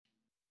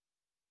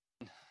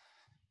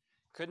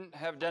Couldn't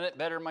have done it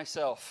better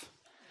myself.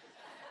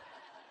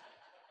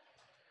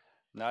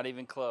 Not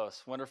even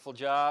close. Wonderful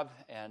job,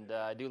 and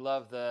I do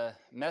love the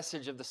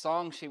message of the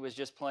song she was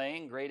just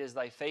playing, Great is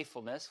Thy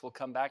Faithfulness. We'll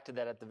come back to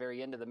that at the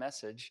very end of the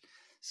message,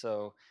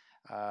 so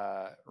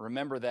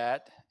remember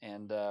that,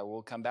 and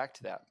we'll come back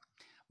to that.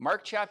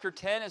 Mark chapter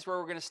 10 is where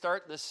we're going to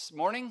start this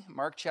morning,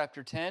 Mark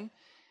chapter 10,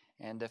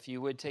 and if you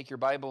would take your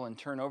Bible and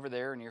turn over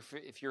there, and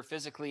if you're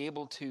physically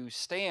able to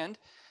stand,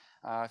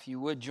 if you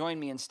would join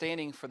me in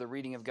standing for the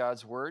reading of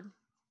God's Word,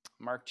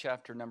 Mark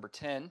chapter number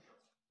 10.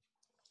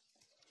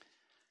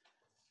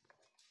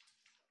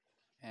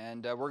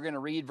 And we're going to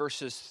read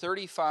verses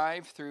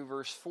 35 through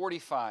verse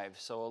 45,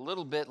 so a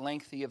little bit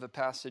lengthy of a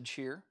passage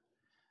here.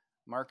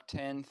 Mark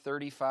 10,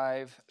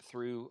 35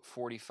 through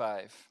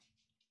 45.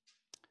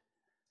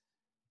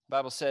 The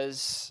Bible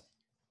says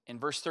in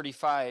verse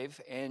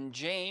 35, "And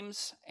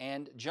James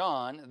and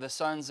John, the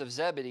sons of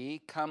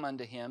Zebedee, come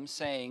unto him,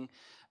 saying,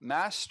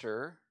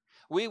 Master,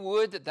 we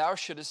would that thou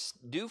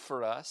shouldest do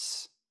for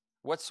us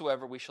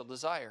whatsoever we shall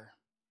desire.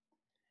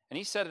 And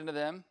he said unto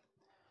them,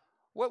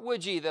 What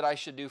would ye that I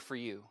should do for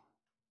you?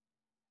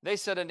 They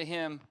said unto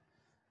him,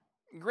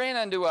 Grant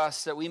unto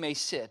us that we may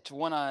sit,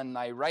 one on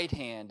thy right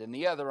hand, and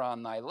the other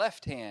on thy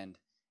left hand,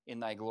 in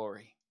thy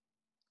glory.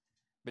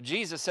 But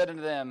Jesus said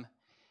unto them,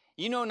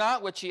 Ye know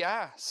not what ye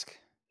ask.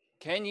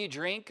 Can ye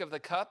drink of the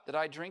cup that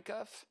I drink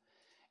of,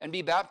 and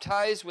be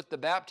baptized with the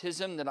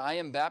baptism that I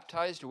am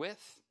baptized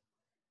with?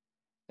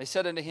 They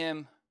said unto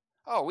him,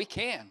 Oh, we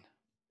can.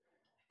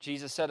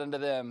 Jesus said unto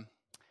them,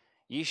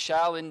 Ye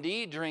shall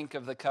indeed drink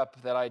of the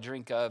cup that I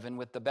drink of, and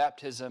with the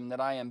baptism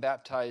that I am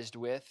baptized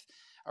with,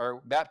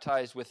 or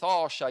baptized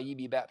withal, shall ye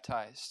be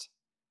baptized.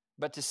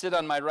 But to sit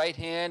on my right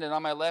hand and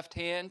on my left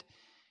hand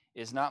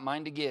is not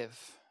mine to give,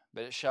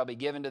 but it shall be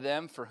given to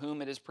them for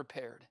whom it is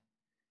prepared.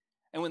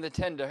 And when the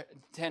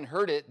 10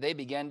 heard it, they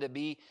began to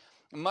be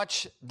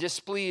much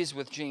displeased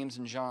with James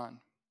and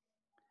John.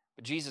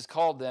 But Jesus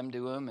called them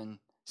to him, and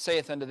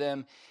saith unto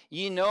them,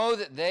 Ye know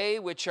that they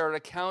which are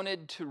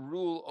accounted to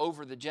rule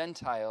over the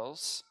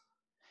Gentiles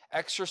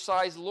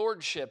exercise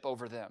lordship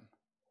over them,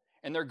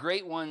 and their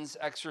great ones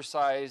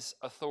exercise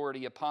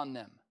authority upon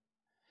them.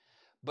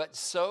 But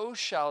so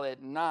shall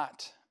it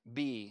not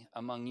be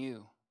among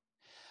you.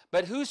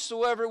 But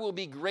whosoever will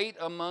be great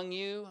among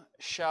you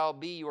shall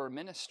be your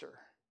minister.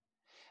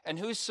 And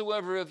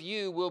whosoever of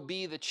you will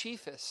be the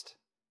chiefest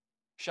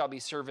shall be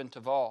servant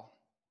of all.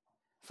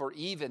 For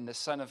even the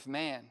Son of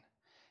Man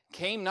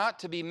came not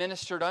to be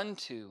ministered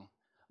unto,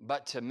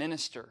 but to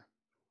minister,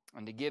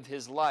 and to give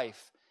his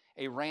life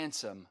a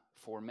ransom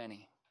for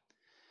many."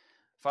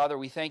 Father,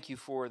 we thank you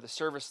for the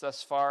service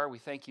thus far. We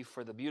thank you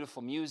for the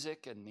beautiful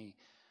music and the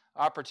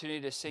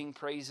opportunity to sing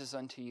praises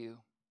unto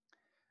you.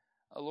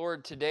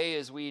 Lord, today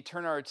as we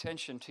turn our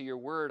attention to your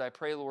word, I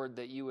pray, Lord,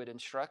 that you would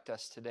instruct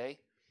us today.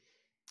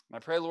 I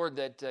pray, Lord,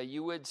 that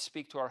you would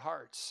speak to our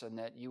hearts and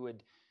that you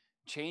would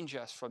change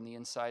us from the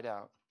inside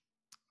out.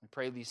 I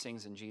pray these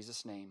things in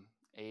Jesus' name.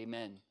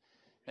 Amen.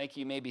 Thank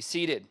you. You may be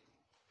seated.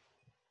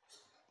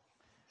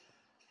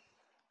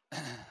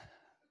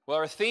 Well,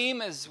 our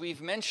theme, as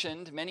we've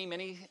mentioned many,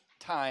 many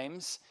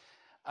times,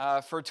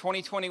 for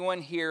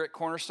 2021 here at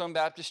Cornerstone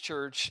Baptist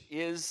Church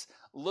is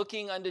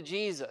looking unto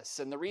Jesus.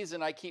 And the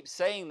reason I keep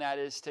saying that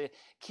is to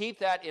keep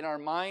that in our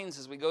minds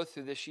as we go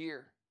through this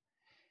year.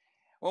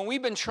 When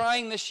we've been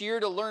trying this year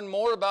to learn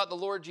more about the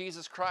Lord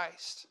Jesus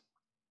Christ,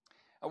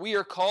 we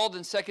are called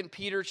in 2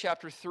 Peter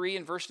chapter 3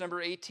 and verse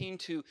number 18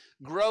 to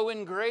grow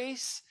in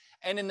grace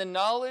and in the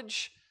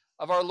knowledge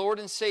of our Lord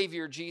and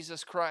Savior,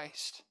 Jesus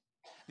Christ.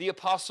 The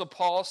Apostle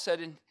Paul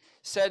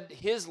said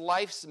his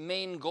life's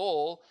main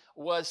goal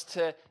was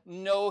to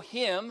know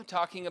him,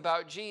 talking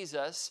about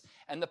Jesus,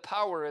 and the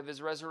power of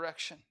his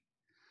resurrection.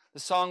 The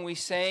song we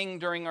sang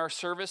during our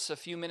service a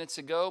few minutes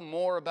ago,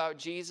 More About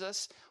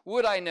Jesus,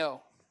 would I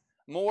know?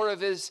 More of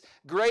his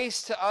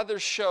grace to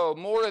others show,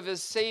 more of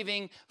his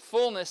saving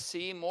fullness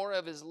see, more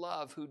of his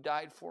love who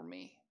died for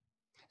me.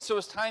 So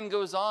as time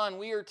goes on,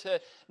 we are to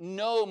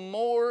know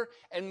more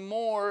and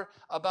more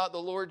about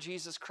the Lord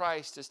Jesus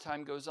Christ as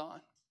time goes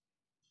on.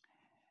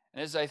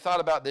 And as I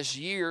thought about this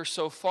year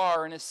so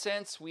far, in a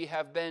sense, we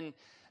have been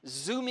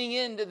zooming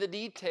into the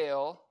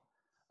detail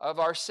of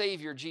our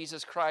Savior,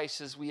 Jesus Christ,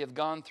 as we have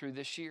gone through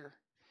this year.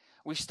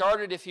 We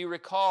started, if you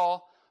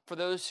recall, for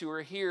those who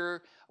are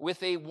here,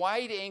 with a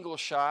wide-angle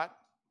shot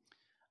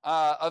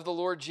of the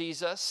Lord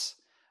Jesus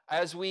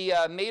as we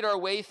made our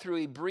way through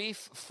a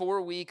brief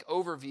 4-week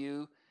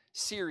overview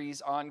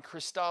series on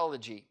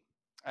Christology.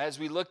 As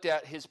we looked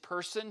at his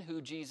person,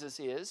 who Jesus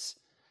is.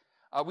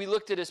 We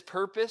looked at his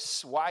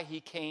purpose, why he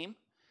came.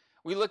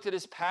 We looked at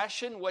his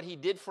passion, what he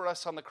did for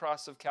us on the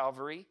cross of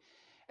Calvary.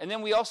 And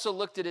then we also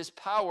looked at his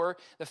power,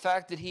 the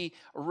fact that he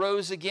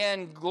rose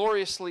again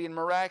gloriously and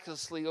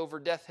miraculously over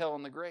death, hell,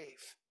 and the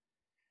grave.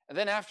 And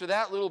then after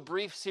that little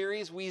brief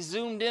series, we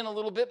zoomed in a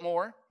little bit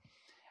more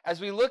as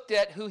we looked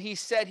at who he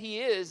said he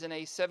is in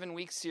a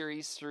 7-week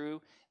series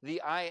through the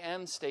I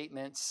am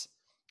statements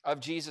of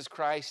Jesus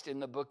Christ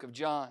in the book of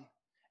John.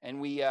 And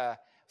we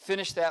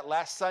finished that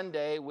last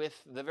Sunday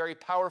with the very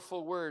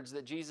powerful words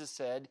that Jesus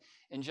said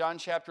in John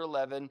chapter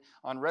 11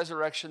 on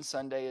Resurrection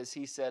Sunday, as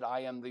he said, I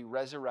am the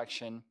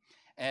resurrection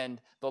and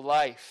the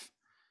life.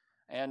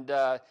 And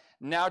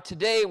now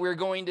today we're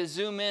going to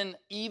zoom in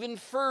even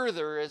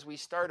further as we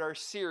start our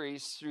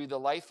series through the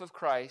life of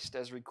Christ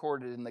as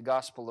recorded in the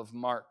Gospel of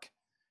Mark.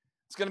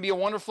 It's going to be a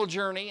wonderful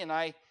journey, and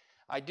I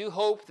do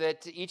hope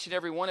that each and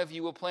every one of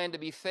you will plan to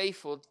be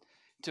faithful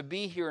to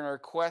be here in our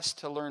quest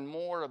to learn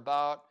more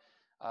about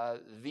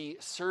the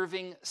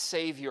serving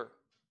Savior.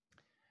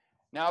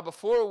 Now,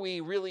 before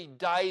we really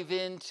dive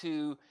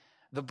into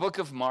the book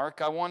of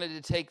Mark, I wanted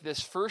to take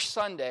this first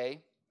Sunday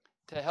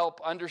to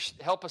help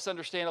us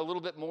understand a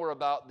little bit more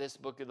about this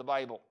book of the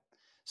Bible.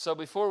 So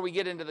before we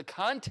get into the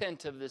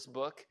content of this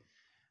book,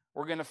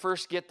 we're going to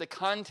first get the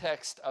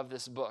context of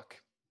this book.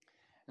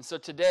 And so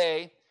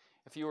today,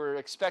 if you were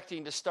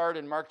expecting to start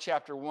in Mark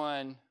chapter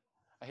 1,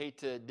 I hate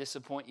to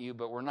disappoint you,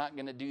 but we're not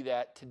going to do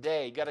that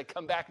today. You got to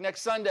come back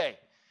next Sunday.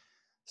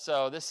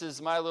 So this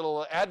is my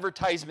little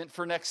advertisement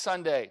for next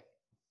Sunday.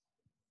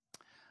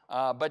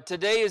 But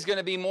today is going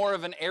to be more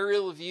of an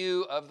aerial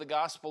view of the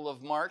Gospel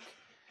of Mark.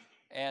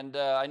 And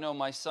I know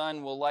my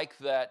son will like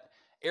that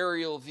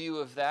aerial view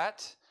of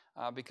that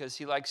because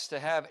he likes to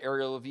have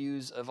aerial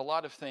views of a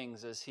lot of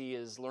things as he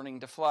is learning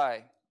to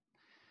fly.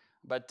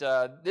 But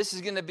this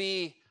is going to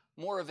be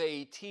more of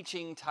a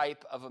teaching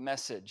type of a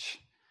message.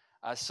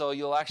 So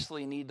you'll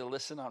actually need to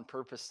listen on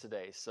purpose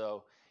today.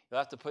 So you'll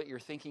have to put your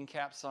thinking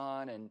caps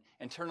on and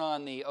turn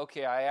on the,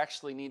 okay, I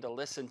actually need to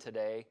listen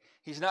today.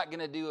 He's not going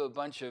to do a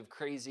bunch of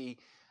crazy,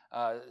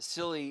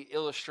 silly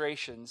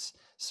illustrations.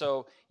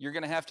 So you're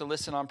going to have to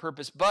listen on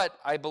purpose. But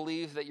I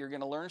believe that you're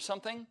going to learn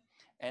something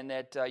and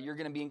that you're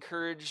going to be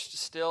encouraged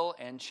still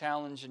and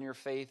challenged in your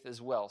faith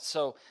as well.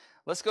 So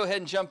let's go ahead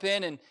and jump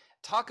in and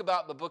talk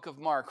about the book of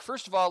Mark.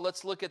 First of all,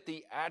 let's look at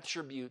the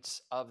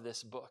attributes of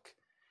this book.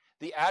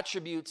 The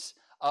attributes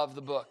of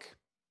the book.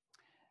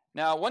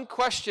 Now, one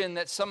question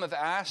that some have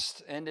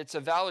asked, and it's a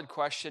valid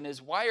question,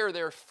 is why are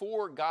there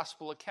 4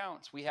 gospel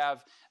accounts? We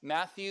have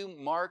Matthew,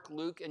 Mark,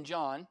 Luke, and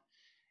John,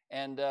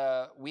 and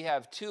we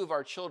have 2 of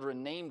our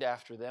children named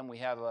after them. We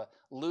have a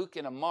Luke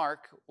and a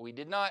Mark. We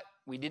did not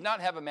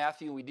have a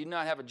Matthew. We did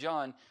not have a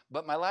John,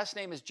 but my last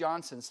name is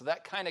Johnson, so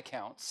that kind of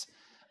counts.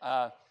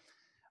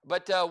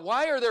 But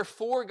why are there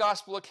 4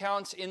 gospel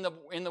accounts in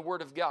the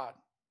Word of God?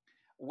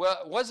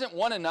 Well, wasn't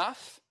one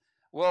enough?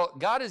 Well,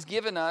 God has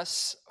given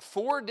us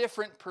 4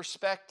 different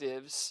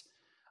perspectives,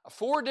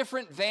 4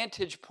 different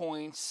vantage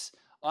points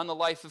on the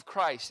life of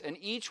Christ. And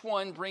each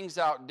one brings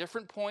out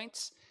different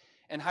points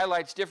and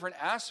highlights different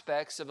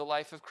aspects of the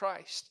life of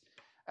Christ.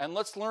 And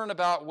let's learn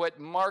about what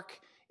Mark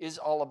is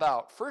all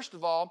about. First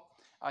of all,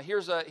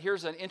 here's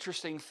an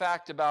interesting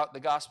fact about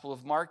the Gospel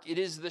of Mark. It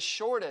is the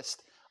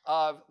shortest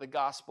of the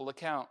gospel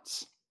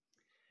accounts.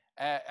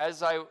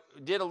 As I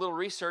did a little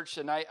research,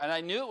 and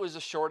I knew it was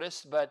the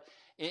shortest, but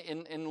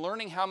in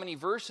learning how many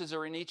verses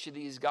are in each of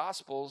these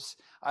gospels,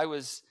 I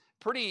was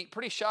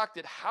pretty shocked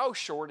at how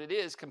short it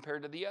is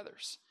compared to the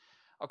others.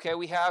 Okay,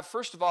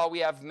 first of all, we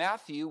have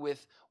Matthew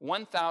with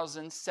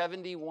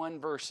 1,071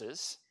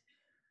 verses.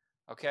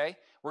 Okay,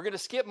 we're going to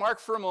skip Mark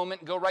for a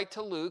moment and go right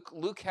to Luke.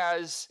 Luke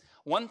has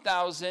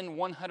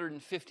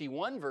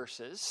 1,151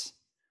 verses.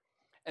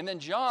 And then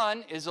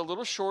John is a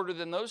little shorter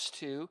than those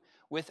 2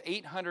 with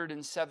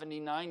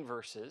 879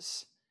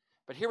 verses.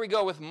 But here we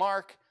go with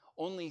Mark,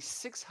 only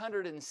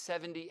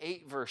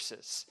 678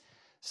 verses.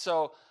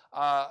 So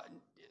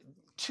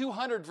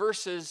 200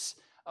 verses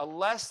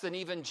less than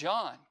even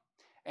John.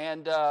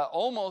 And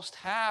almost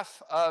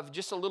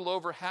just a little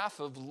over half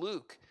of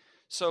Luke.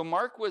 So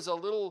Mark was a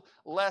little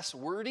less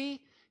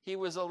wordy. He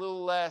was a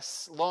little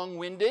less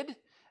long-winded.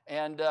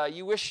 And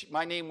you wish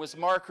my name was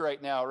Mark right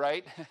now,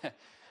 right?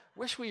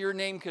 Wish your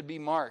name could be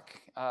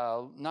Mark,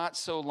 not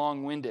so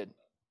long-winded.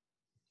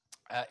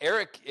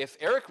 If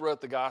Eric wrote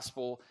the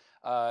gospel,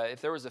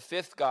 if there was a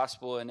 5th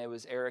gospel and it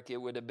was Eric, it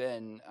would have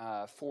been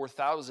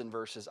 4,000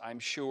 verses, I'm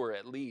sure,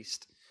 at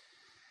least.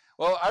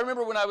 Well, I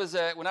remember when I was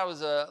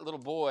a little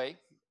boy,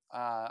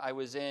 I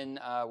was in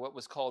what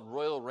was called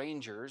Royal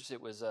Rangers. It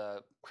was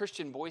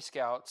Christian Boy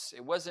Scouts.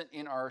 It wasn't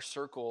in our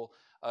circle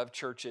of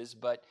churches,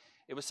 but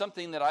it was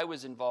something that I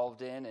was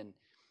involved in,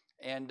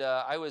 and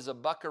I was a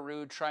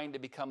buckaroo trying to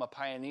become a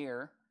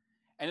pioneer.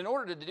 And in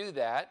order to do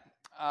that,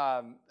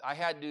 I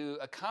had to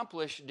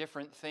accomplish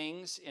different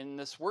things in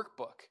this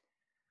workbook.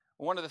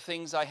 One of the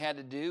things I had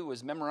to do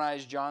was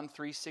memorize John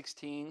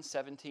 3:16,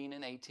 17,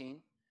 and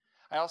 18.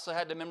 I also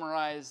had to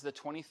memorize the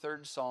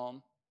 23rd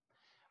Psalm,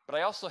 but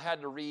I also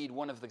had to read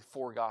one of the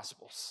 4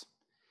 Gospels.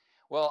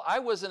 Well, I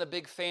wasn't a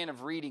big fan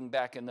of reading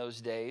back in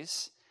those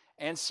days,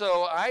 and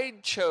so I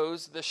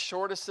chose the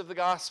shortest of the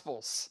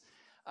Gospels.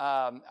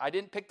 I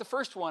didn't pick the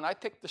first one. I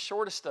picked the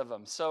shortest of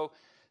them. So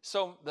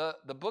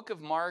the book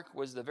of Mark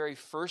was the very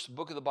first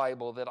book of the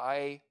Bible that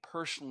I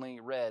personally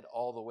read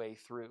all the way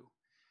through.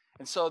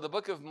 And so the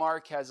book of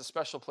Mark has a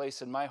special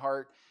place in my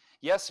heart.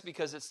 Yes,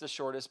 because it's the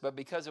shortest, but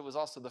because it was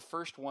also the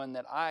first one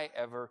that I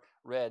ever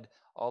read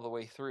all the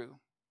way through.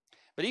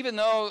 But even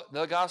though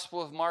the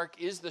Gospel of Mark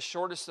is the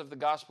shortest of the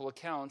Gospel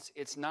accounts,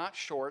 it's not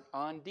short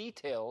on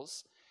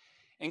details,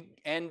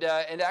 and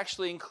it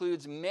actually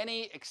includes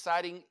many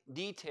exciting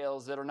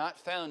details that are not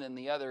found in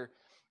the other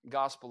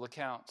Gospel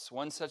accounts.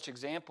 One such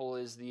example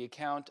is the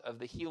account of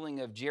the healing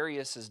of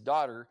Jairus'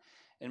 daughter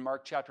in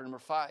Mark chapter number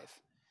 5.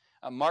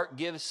 Mark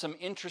gives some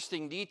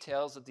interesting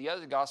details that the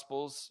other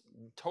Gospels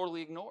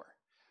totally ignore.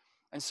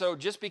 And so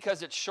just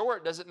because it's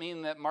short doesn't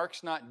mean that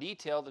Mark's not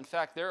detailed. In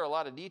fact, there are a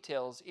lot of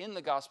details in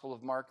the Gospel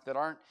of Mark that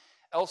aren't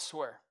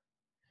elsewhere.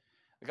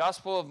 The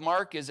Gospel of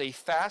Mark is a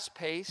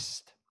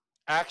fast-paced,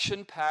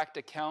 action-packed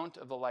account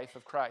of the life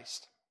of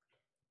Christ.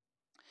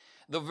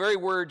 The very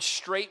word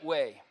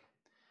straightway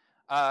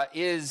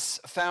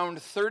is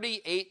found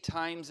 38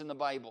 times in the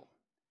Bible.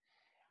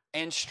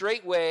 And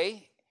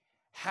straightway,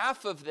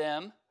 half of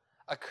them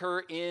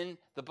occur in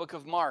the book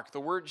of Mark. The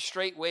word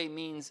straightway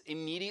means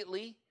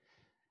immediately,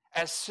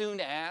 as soon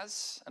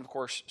as, and of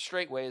course,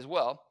 straightway as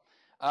well.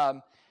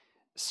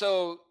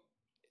 So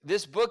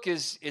this book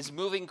is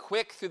moving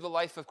quick through the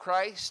life of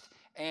Christ,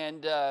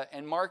 and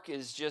Mark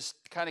is just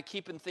kind of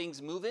keeping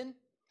things moving,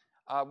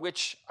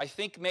 which I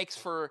think makes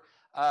for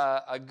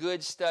a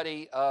good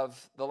study of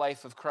the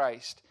life of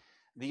Christ.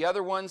 The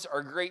other ones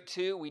are great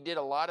too. We did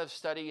a lot of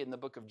study in the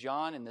book of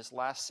John in this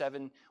last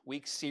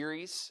 7-week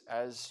series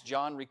as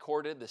John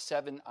recorded the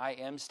 7 I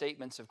am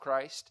statements of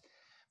Christ.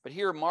 But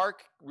here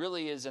Mark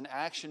really is an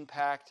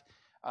action-packed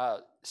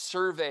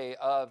survey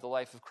of the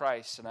life of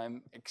Christ, and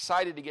I'm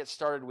excited to get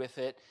started with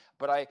it.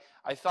 But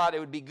I thought it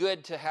would be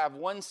good to have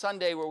one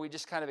Sunday where we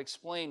just kind of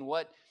explain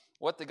what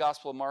the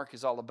Gospel of Mark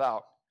is all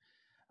about.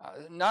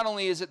 Not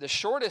only is it the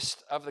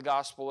shortest of the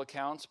Gospel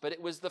accounts, but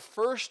it was the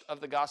first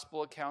of the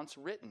Gospel accounts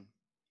written.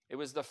 It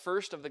was the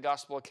first of the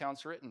Gospel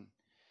accounts written.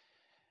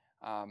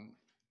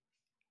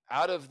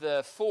 Out of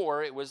the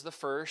 4, it was the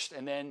first,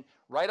 and then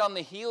right on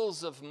the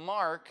heels of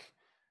Mark,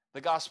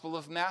 the Gospel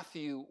of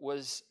Matthew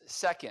was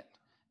second.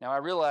 Now, I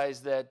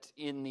realize that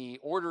in the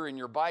order in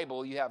your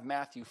Bible, you have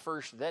Matthew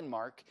first, then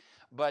Mark.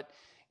 But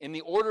in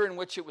the order in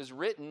which it was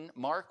written,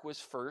 Mark was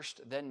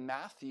first, then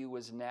Matthew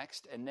was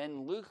next, and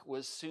then Luke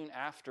was soon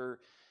after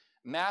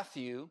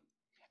Matthew.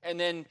 And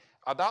then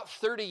about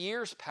 30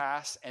 years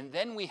pass, and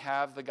then we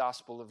have the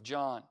Gospel of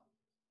John.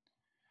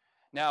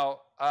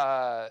 Now,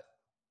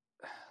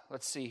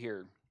 let's see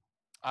here.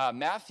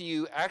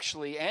 Matthew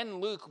actually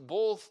and Luke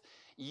both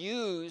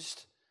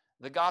used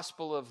the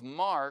Gospel of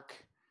Mark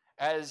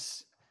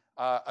as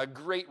a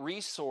great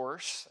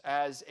resource,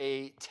 as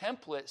a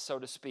template, so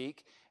to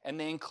speak, and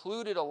they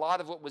included a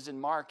lot of what was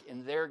in Mark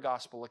in their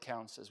Gospel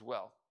accounts as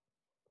well.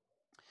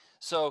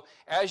 So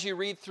as you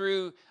read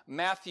through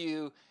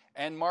Matthew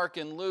and Mark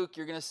and Luke,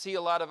 you're going to see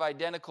a lot of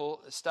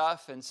identical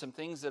stuff and some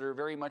things that are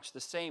very much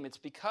the same. It's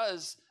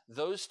because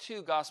those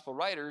two Gospel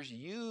writers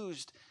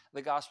used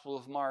the Gospel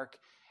of Mark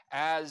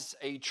as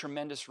a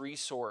tremendous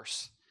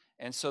resource,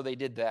 and so they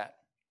did that.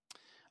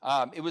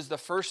 It was the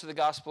first of the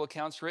Gospel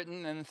accounts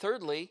written, and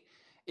thirdly,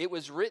 it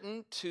was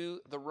written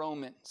to the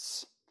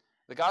Romans.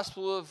 The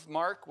Gospel of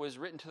Mark was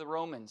written to the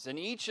Romans, and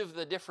each of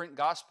the different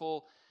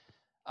Gospel,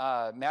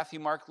 Matthew,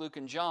 Mark, Luke,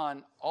 and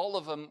John, all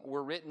of them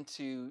were written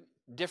to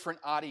different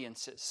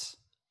audiences.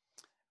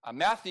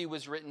 Matthew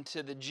was written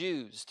to the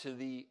Jews, to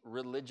the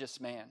religious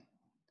man.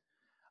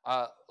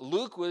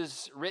 Luke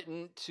was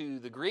written to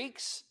the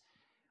Greeks.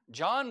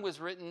 John was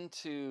written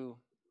to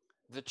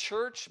the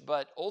church,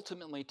 but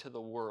ultimately to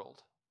the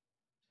world.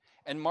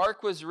 And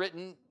Mark was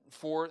written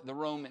for the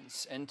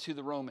Romans and to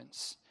the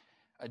Romans.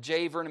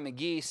 J. Vernon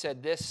McGee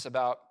said this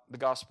about the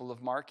Gospel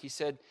of Mark. He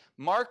said,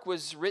 Mark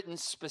was written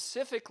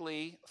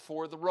specifically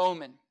for the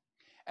Roman,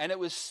 and it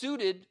was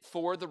suited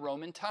for the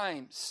Roman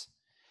times.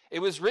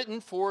 It was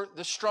written for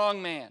the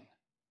strong man.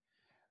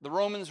 The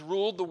Romans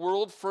ruled the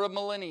world for a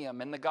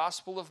millennium, and the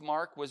Gospel of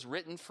Mark was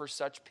written for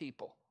such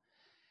people.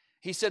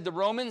 He said the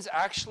Romans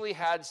actually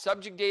had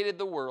subjugated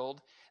the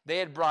world. They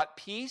had brought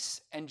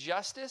peace and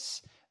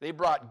justice. They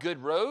brought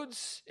good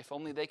roads, if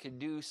only they could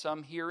do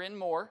some herein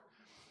more,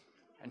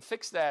 and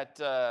fix that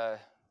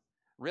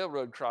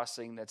railroad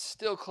crossing that's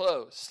still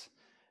closed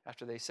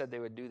after they said they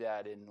would do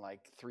that in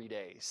like 3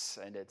 days,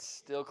 and it's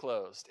still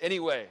closed.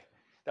 Anyway,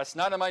 that's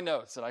not in my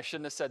notes, and I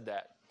shouldn't have said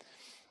that.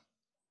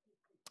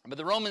 But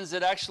the Romans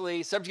had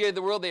actually subjugated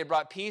the world. They had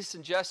brought peace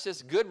and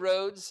justice, good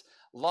roads,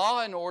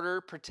 law and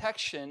order,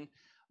 protection,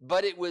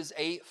 but it was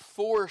a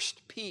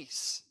forced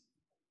peace.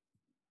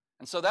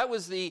 And so that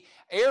was the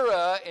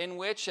era in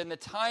which, and the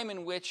time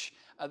in which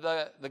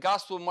the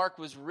Gospel of Mark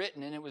was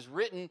written, and it was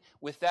written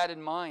with that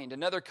in mind.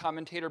 Another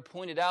commentator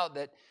pointed out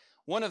that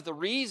one of the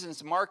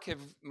reasons Mark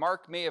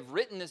may have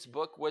written this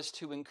book was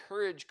to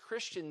encourage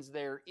Christians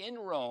there in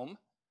Rome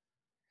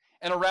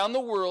and around the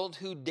world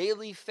who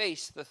daily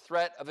face the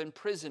threat of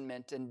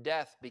imprisonment and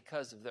death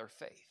because of their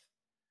faith.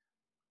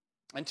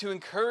 And to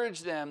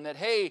encourage them that,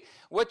 hey,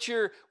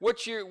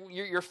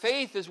 your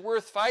faith is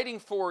worth fighting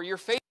for. Your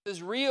faith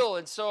is real.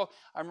 And so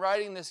I'm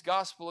writing this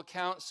gospel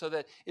account so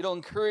that it'll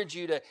encourage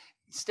you to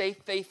stay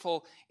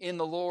faithful in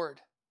the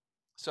Lord.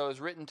 So it was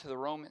written to the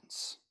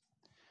Romans.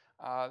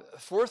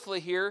 Fourthly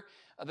here,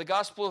 the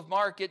Gospel of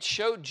Mark, it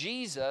showed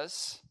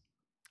Jesus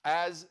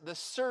as the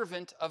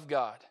servant of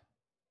God.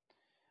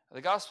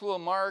 The Gospel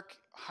of Mark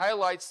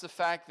highlights the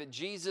fact that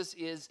Jesus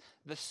is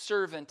the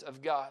servant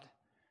of God.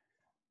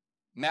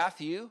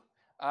 Matthew,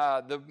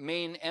 the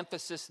main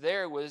emphasis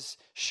there was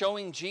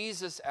showing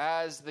Jesus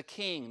as the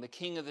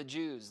king of the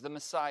Jews, the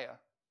Messiah.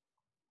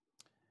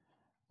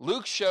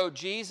 Luke showed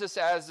Jesus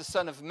as the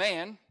Son of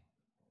Man,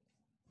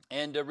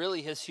 and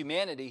really his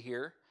humanity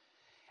here.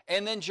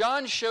 And then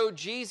John showed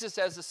Jesus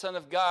as the Son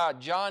of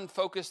God. John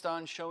focused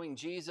on showing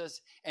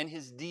Jesus and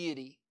his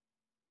deity.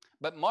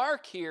 But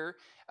Mark here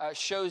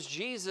shows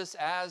Jesus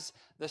as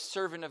the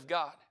servant of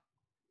God.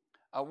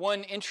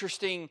 One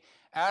interesting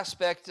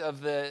aspect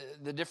of the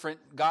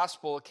different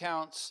gospel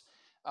accounts,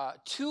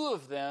 two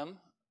of them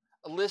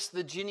list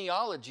the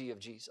genealogy of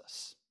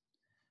Jesus.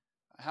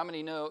 How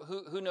many know,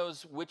 who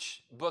knows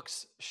which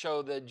books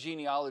show the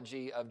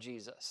genealogy of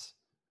Jesus?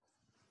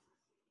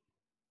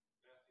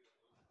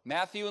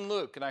 Matthew and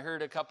Luke, and I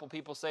heard a couple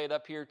people say it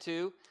up here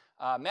too.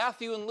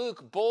 Matthew and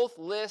Luke both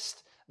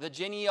list the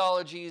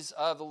genealogies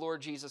of the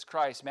Lord Jesus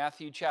Christ.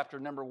 Matthew chapter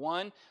number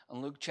 1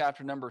 and Luke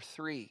chapter number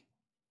 3.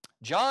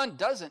 John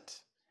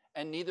doesn't,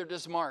 and neither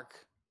does Mark.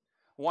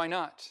 Why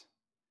not?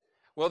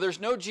 Well,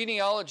 there's no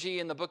genealogy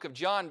in the book of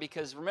John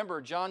because,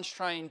 remember, John's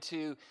trying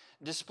to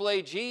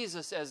display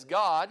Jesus as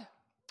God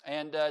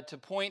and to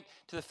point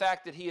to the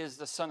fact that he is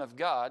the Son of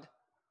God.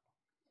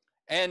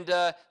 And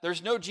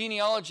there's no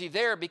genealogy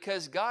there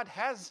because God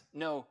has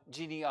no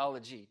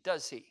genealogy,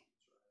 does he?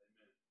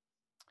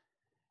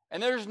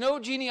 And there's no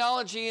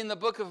genealogy in the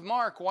book of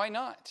Mark. Why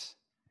not?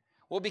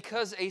 Well,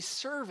 because a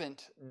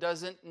servant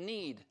doesn't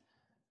need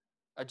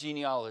a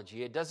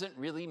genealogy. It doesn't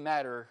really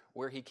matter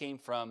where he came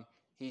from.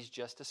 He's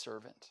just a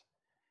servant.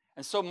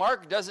 And so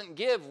Mark doesn't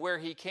give where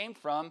he came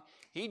from.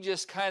 He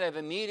just kind of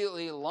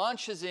immediately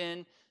launches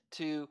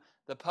into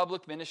the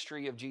public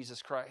ministry of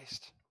Jesus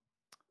Christ.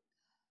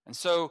 And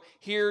so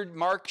here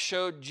Mark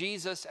showed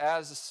Jesus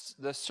as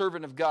the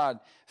servant of God.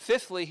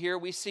 Fifthly, here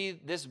we see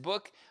this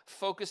book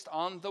focused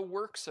on the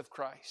works of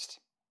Christ.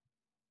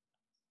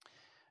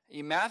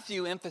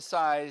 Matthew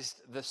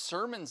emphasized the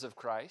sermons of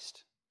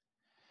Christ.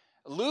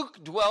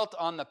 Luke dwelt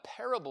on the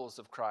parables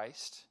of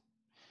Christ.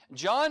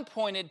 John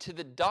pointed to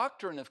the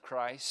doctrine of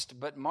Christ,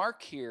 but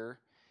Mark here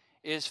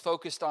is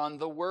focused on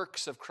the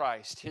works of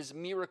Christ, his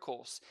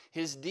miracles,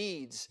 his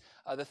deeds,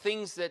 the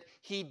things that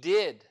he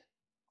did.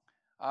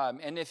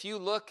 And if you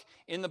look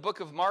in the book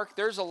of Mark,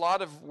 there's a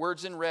lot of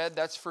words in red,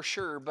 that's for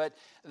sure, but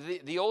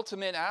the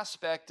ultimate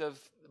aspect of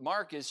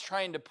Mark is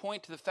trying to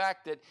point to the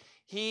fact that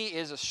he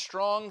is a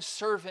strong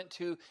servant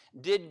who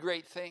did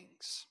great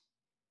things.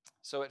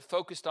 So it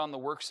focused on the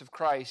works of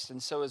Christ.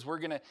 And so as we're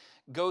going to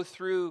go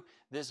through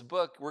this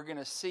book, we're going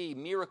to see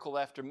miracle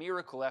after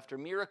miracle after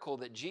miracle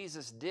that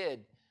Jesus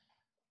did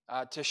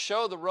to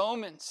show the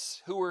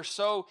Romans who were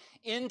so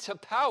into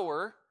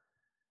power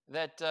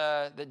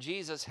that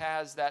Jesus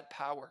has that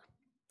power.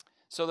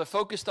 So they're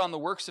focused on the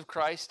works of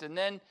Christ. And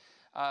then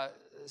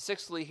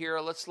sixthly here,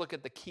 let's look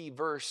at the key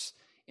verse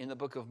in the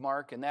book of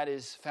Mark, and that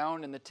is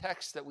found in the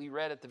text that we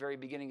read at the very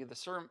beginning of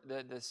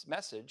this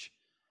message.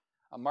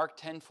 Mark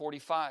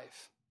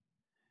 10:45.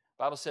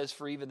 Bible says,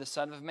 "For even the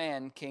Son of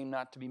Man came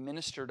not to be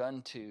ministered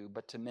unto,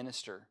 but to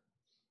minister,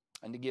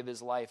 and to give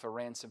his life a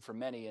ransom for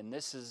many." And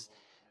this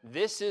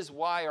is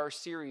why our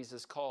series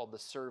is called The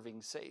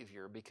Serving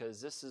Savior,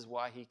 because this is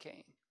why he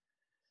came.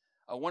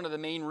 One of the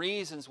main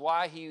reasons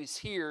why he's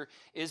here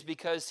is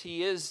because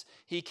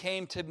he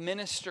came to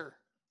minister.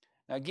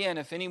 Now again,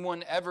 if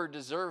anyone ever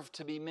deserved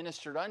to be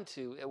ministered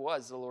unto, it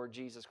was the Lord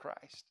Jesus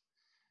Christ.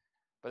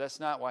 But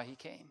that's not why he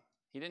came.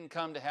 He didn't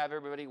come to have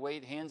everybody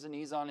wait hands and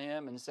knees on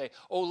him and say,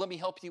 "Oh, let me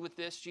help you with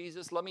this,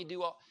 Jesus. Let me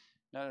do all."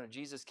 No,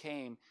 Jesus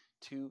came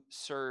to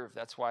serve.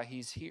 That's why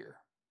he's here.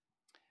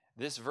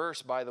 This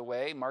verse, by the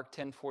way, Mark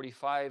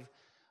 10:45,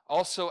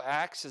 also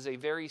acts as a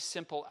very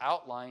simple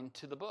outline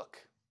to the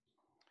book.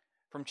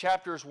 From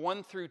chapters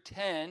 1 through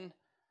 10,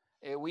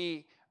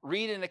 we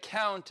read an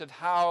account of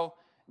how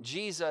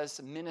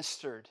Jesus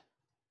ministered.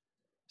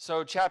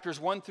 So chapters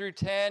 1 through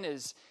 10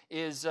 is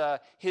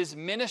his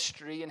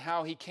ministry and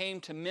how he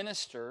came to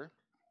minister.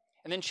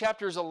 And then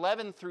chapters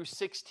 11 through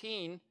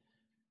 16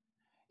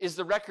 is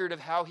the record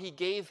of how he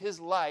gave his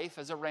life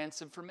as a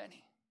ransom for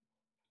many.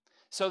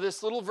 So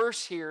this little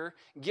verse here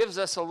gives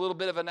us a little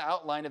bit of an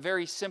outline, a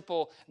very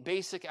simple,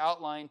 basic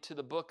outline to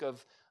the book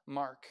of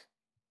Mark.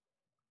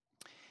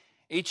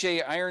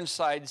 H.A.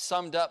 Ironside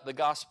summed up the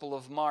Gospel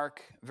of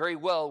Mark very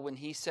well when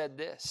he said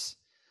this: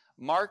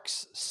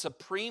 Mark's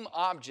supreme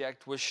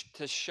object was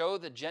to show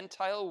the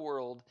Gentile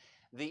world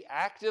the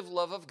active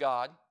love of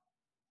God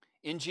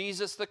in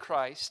Jesus the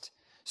Christ,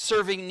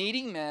 serving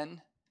needy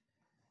men,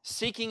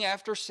 seeking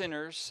after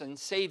sinners, and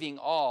saving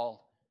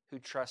all who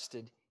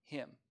trusted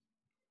him.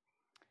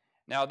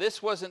 Now,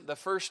 this wasn't the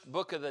first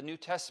book of the New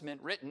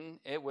Testament written.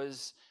 It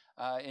was,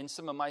 in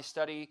some of my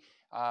study,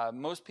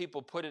 most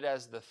people put it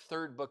as the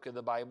third book of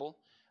the Bible.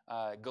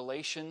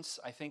 Galatians,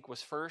 I think,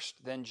 was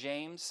first, then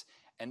James,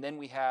 and then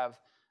we have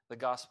the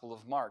Gospel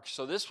of Mark.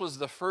 So this was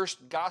the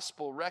first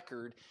gospel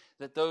record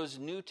that those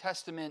New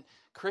Testament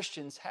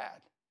Christians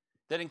had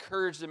that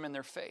encouraged them in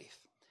their faith.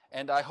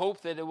 And I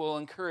hope that it will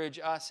encourage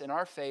us in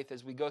our faith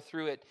as we go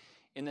through it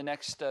in the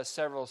next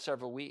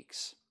several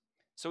weeks.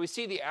 So we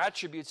see the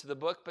attributes of the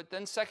book, but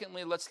then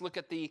secondly, let's look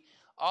at the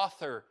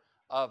author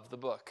of the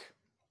book.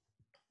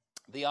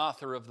 The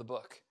author of the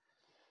book.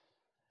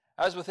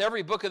 As with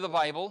every book of the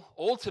Bible,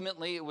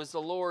 ultimately it was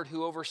the Lord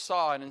who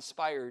oversaw and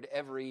inspired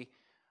every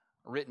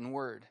written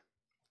word.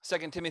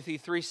 2 Timothy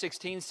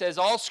 3:16 says,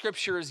 all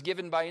Scripture is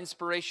given by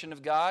inspiration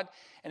of God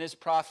and is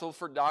profitable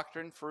for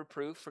doctrine, for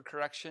reproof, for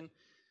correction,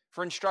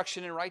 for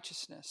instruction in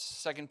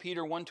righteousness. 2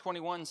 Peter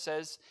 1:21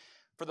 says,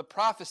 for the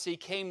prophecy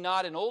came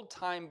not in old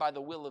time by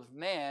the will of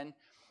man,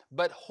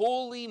 but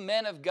holy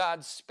men of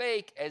God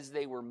spake as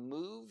they were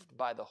moved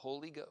by the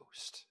Holy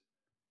Ghost.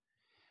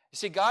 You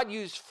see, God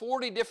used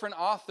 40 different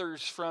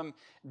authors from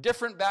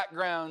different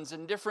backgrounds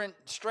and different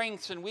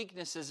strengths and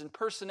weaknesses and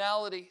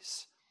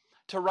personalities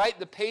to write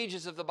the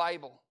pages of the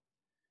Bible.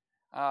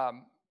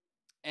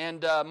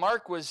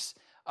 Mark was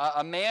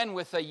a man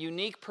with a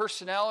unique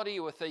personality,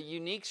 with a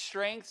unique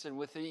strengths, and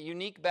with a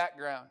unique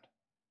background.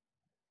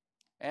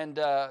 And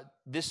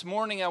this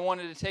morning I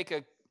wanted to take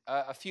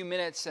a few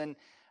minutes and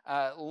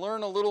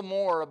learn a little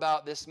more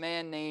about this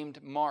man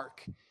named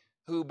Mark,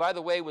 who, by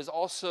the way, was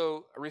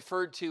also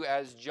referred to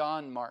as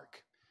John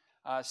Mark.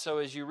 So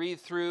as you read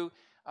through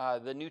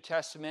the New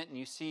Testament and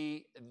you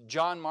see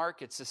John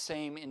Mark, it's the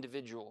same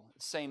individual,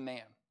 same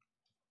man.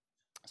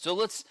 So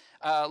let's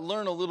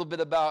learn a little bit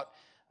about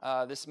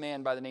this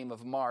man by the name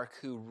of Mark,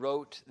 who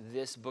wrote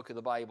this book of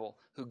the Bible,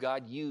 who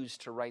God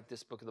used to write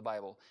this book of the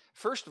Bible.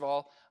 First of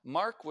all,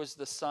 Mark was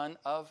the son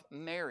of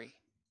Mary.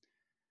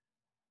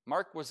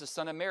 Mark was the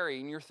son of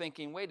Mary, and you're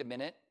thinking, wait a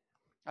minute,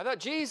 I thought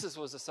Jesus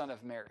was the son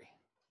of Mary.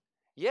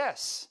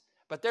 Yes,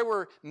 but there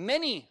were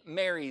many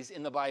Marys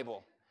in the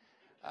Bible.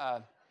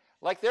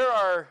 Like there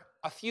are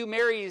a few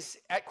Marys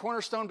at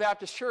Cornerstone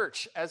Baptist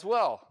Church as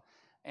well.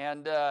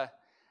 And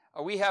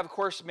we have, of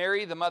course,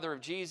 Mary, the mother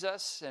of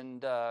Jesus,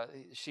 and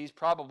she's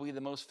probably the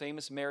most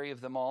famous Mary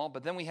of them all.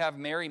 But then we have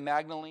Mary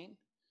Magdalene.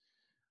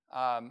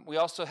 We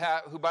also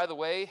have, who, by the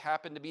way,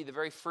 happened to be the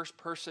very first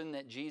person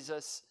that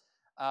Jesus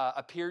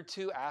appeared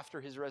to after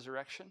his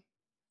resurrection.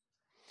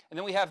 And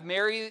then we have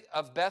Mary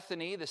of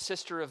Bethany, the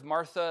sister of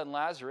Martha and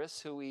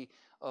Lazarus, who we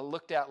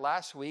looked at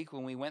last week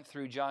when we went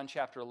through John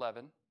chapter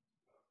 11.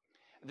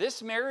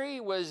 This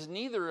Mary was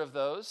neither of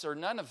those, or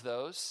none of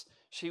those.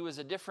 She was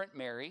a different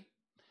Mary.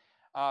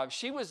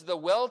 She was the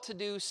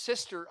well-to-do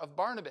sister of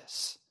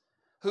Barnabas,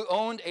 who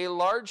owned a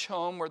large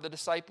home where the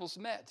disciples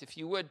met. If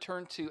you would,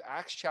 turn to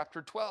Acts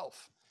chapter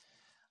 12.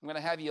 I'm going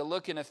to have you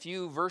look in a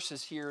few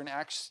verses here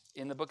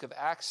in the book of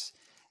Acts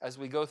as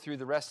we go through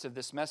the rest of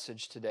this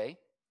message today.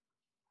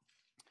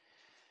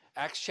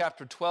 Acts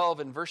chapter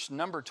 12 and verse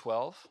number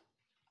 12.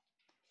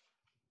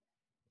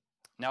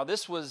 Now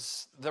this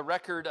was the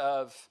record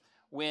of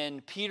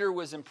when Peter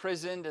was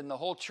imprisoned and the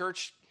whole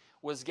church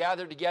was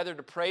gathered together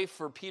to pray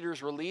for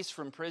Peter's release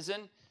from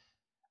prison.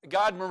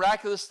 God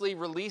miraculously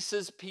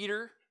releases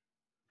Peter.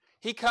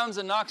 He comes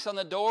and knocks on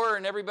the door,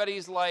 and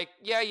everybody's like,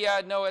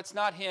 yeah, no, it's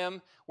not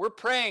him. We're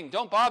praying.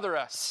 Don't bother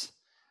us.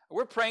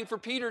 We're praying for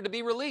Peter to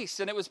be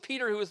released. And it was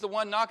Peter who was the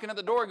one knocking at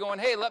the door going,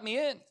 hey, let me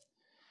in.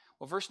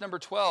 Well, verse number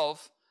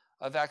 12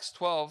 of Acts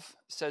 12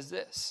 says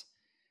this.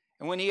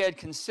 And when he had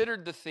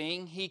considered the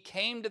thing, he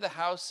came to the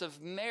house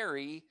of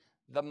Mary,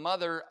 the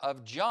mother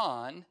of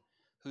John,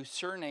 whose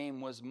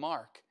surname was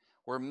Mark,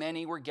 where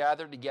many were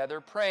gathered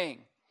together praying.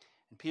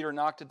 And Peter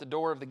knocked at the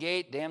door of the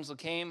gate. Damsel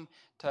came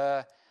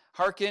to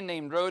hearken,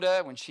 named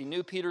Rhoda. When she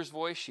knew Peter's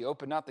voice, she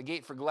opened not the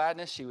gate for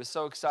gladness. She was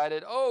so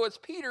excited. Oh, it's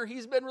Peter.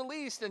 He's been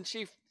released. And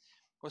she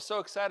was so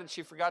excited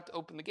she forgot to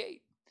open the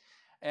gate.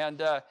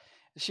 And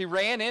she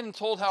ran in and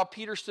told how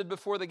Peter stood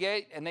before the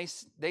gate. And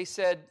they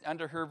said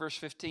unto her, verse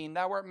 15,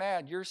 thou art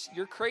mad.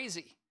 You're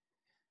crazy.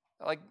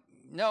 Like,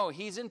 no,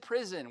 he's in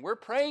prison. We're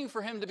praying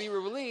for him to be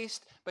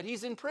released, but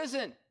he's in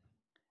prison.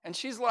 And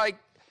she's like,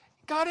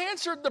 God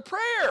answered the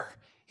prayer.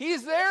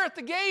 He's there at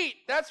the gate.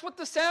 That's what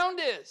the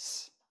sound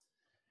is.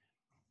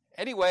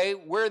 Anyway,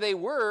 where they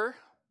were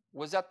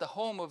was at the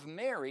home of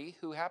Mary,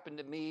 who happened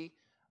to be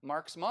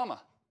Mark's mama.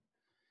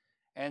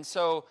 And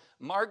so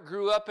Mark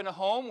grew up in a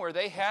home where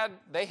they had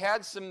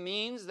some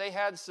means, they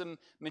had some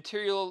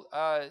material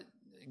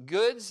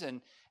goods,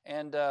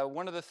 and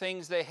one of the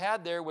things they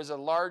had there was a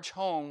large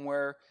home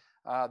where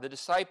the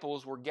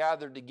disciples were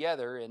gathered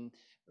together and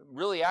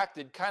really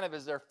acted kind of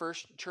as their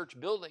first church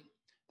building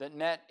that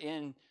met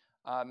in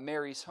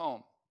Mary's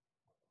home.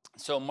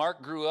 So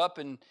Mark grew up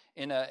in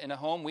a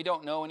home. We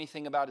don't know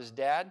anything about his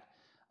dad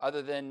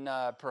other than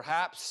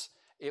perhaps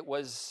it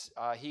was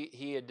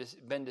he had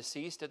been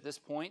deceased at this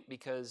point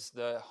because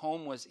the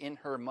home was in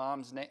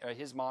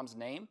his mom's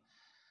name.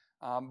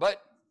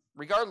 But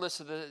regardless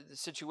of the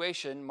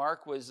situation,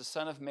 Mark was the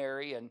son of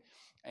Mary and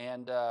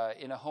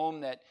in a home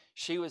that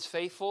she was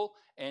faithful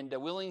and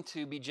willing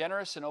to be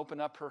generous and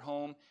open up her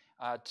home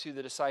to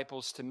the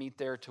disciples to meet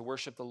there, to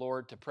worship the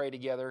Lord, to pray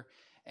together,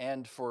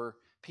 and for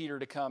Peter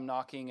to come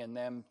knocking and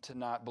them to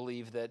not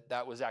believe that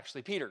that was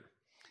actually Peter.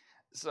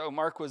 So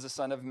Mark was the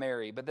son of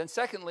Mary. But then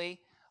secondly,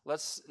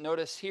 let's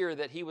notice here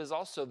that he was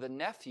also the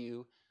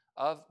nephew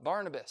of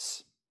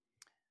Barnabas.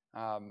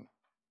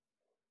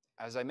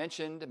 As I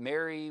mentioned,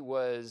 Mary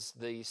was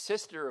the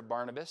sister of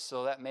Barnabas,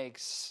 so that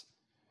makes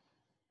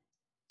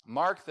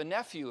Mark the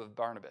nephew of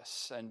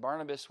Barnabas, and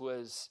Barnabas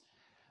was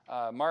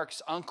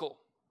Mark's uncle.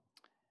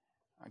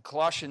 In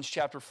Colossians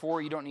chapter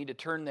 4, you don't need to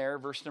turn there,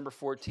 verse number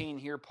 14,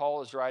 here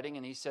Paul is writing,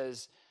 and he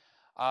says,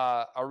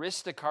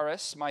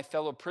 Aristarchus, my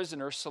fellow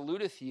prisoner,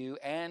 saluteth you,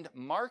 and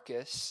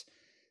Marcus,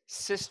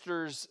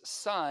 sister's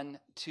son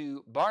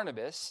to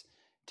Barnabas,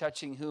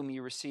 touching whom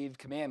you received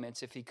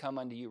commandments, if he come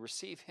unto you,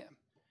 receive him.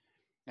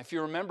 If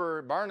you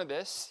remember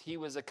Barnabas, he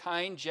was a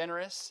kind,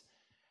 generous,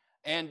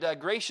 and a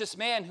gracious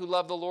man who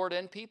loved the Lord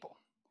and people.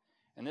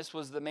 And this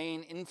was the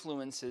main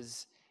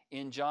influences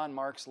in John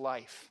Mark's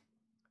life.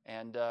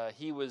 And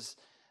he was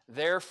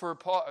there for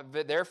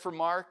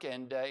Mark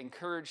and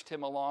encouraged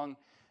him along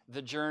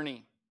the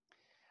journey.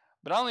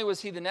 But not only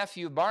was he the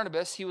nephew of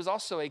Barnabas, he was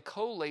also a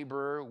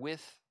co-laborer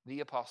with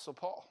the Apostle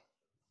Paul.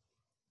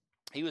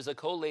 He was a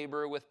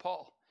co-laborer with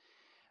Paul.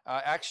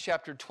 Acts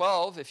chapter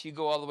 12, if you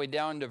go all the way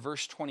down to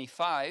verse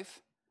 25,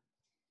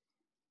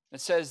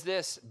 it says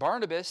this,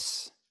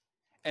 Barnabas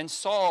and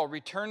Saul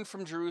returned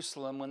from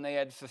Jerusalem when they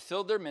had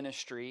fulfilled their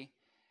ministry,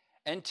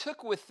 and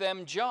took with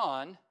them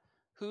John,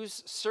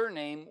 whose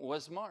surname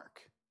was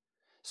Mark.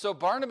 So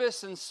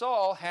Barnabas and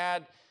Saul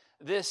had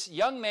this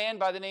young man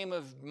by the name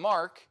of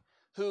Mark,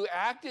 who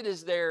acted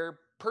as their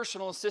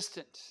personal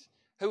assistant,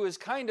 who was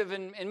kind of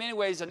in many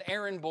ways an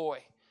errand boy,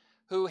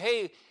 who,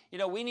 hey,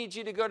 we need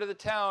you to go to the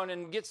town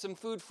and get some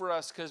food for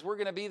us because we're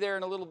going to be there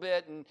in a little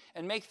bit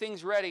and make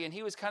things ready. And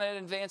he was kind of an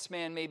advanced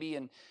man maybe.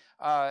 And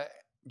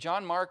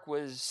John Mark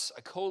was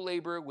a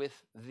co-laborer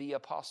with the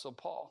Apostle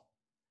Paul.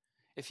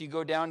 If you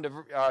go down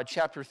to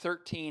chapter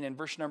 13 and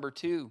verse number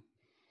 2,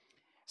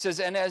 it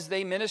says, And as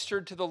they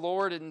ministered to the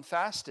Lord and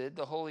fasted,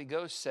 the Holy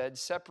Ghost said,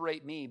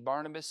 Separate me,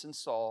 Barnabas and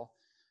Saul,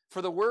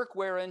 for the work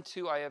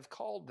whereunto I have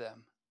called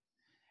them.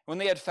 When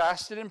they had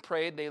fasted and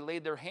prayed, they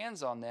laid their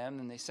hands on them,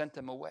 and they sent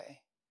them away.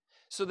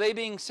 So they,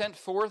 being sent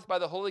forth by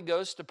the Holy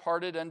Ghost,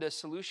 departed unto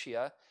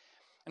Seleucia,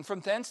 and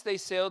from thence they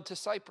sailed to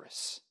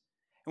Cyprus.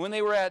 And when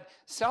they were at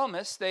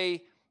Salamis,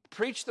 they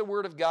preached the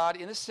word of God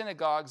in the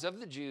synagogues of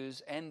the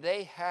Jews, and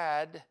they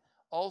had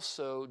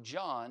also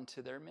John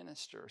to their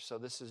minister. So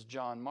this is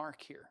John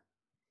Mark here.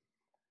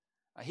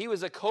 He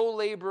was a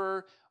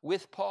co-laborer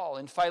with Paul.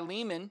 In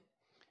Philemon,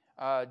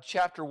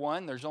 chapter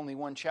 1, there's only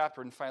one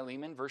chapter in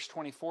Philemon, verse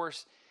 24,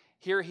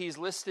 here he's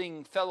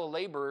listing fellow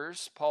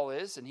laborers, Paul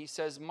is, and he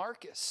says,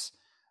 Marcus,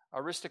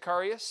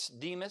 Aristarchus,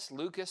 Demas,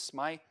 Lucas,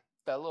 my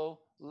fellow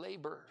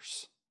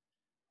laborers.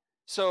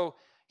 So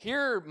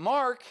here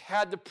Mark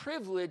had the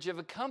privilege of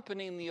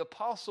accompanying the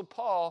Apostle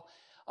Paul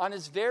on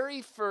his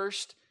very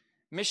first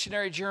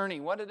missionary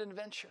journey. What an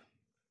adventure.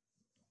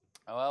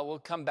 Well, we'll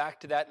come back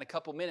to that in a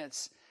couple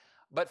minutes.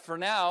 But for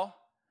now,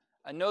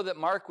 I know that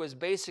Mark was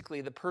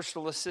basically the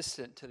personal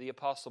assistant to the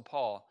Apostle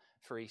Paul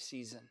for a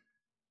season.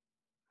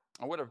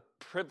 And what a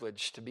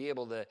privilege to be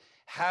able to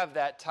have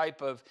that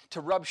type of,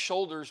 to rub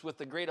shoulders with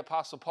the great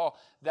Apostle Paul.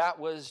 That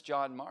was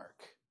John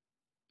Mark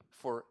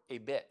for a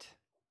bit.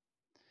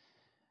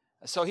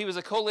 So he was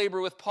a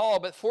co-laborer with Paul,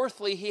 but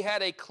fourthly, he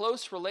had a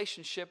close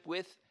relationship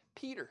with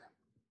Peter.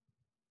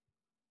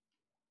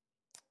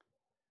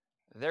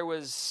 There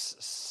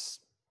was,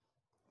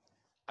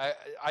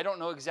 I don't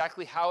know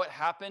exactly how it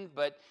happened,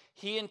 but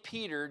he and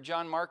Peter,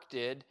 John Mark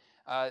did,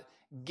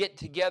 get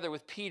together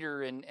with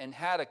Peter and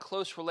had a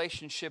close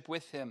relationship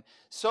with him.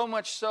 So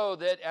much so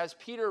that as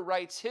Peter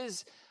writes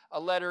his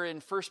letter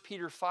in 1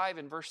 Peter 5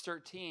 and verse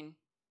 13,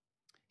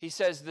 he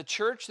says, The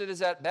church that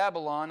is at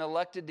Babylon,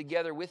 elected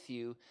together with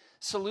you,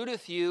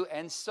 saluteth you,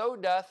 and so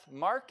doth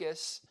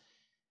Marcus.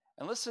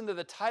 And listen to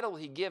the title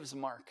he gives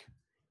Mark,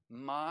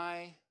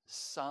 my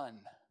son.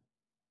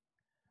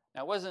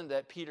 Now, it wasn't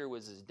that Peter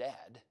was his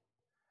dad,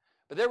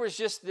 but there was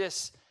just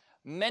this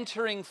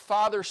mentoring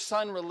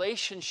father-son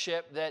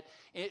relationship that,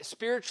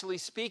 spiritually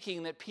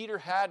speaking, that Peter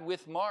had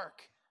with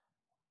Mark.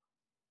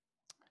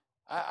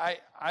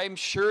 I'm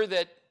sure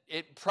that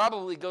it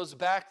probably goes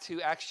back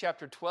to Acts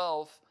chapter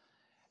 12.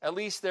 At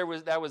least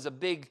that was a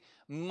big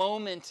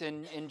moment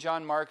in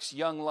John Mark's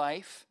young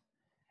life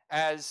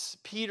as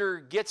Peter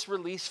gets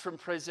released from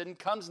prison,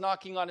 comes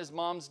knocking on his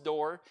mom's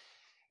door,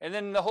 and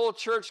then the whole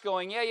church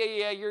going,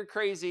 yeah, you're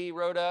crazy,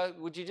 Rhoda.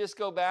 Would you just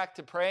go back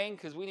to praying?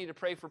 Because we need to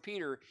pray for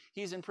Peter.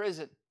 He's in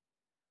prison.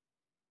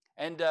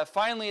 And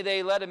finally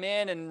they let him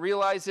in and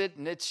realize it,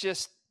 and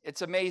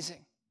it's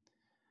amazing.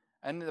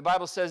 And the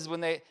Bible says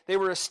when they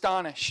were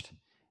astonished.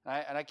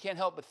 And I can't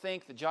help but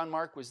think that John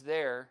Mark was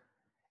there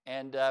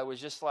and was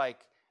just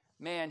like,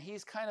 man,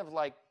 he's kind of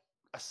like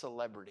a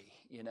celebrity,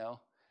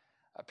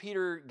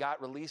 Peter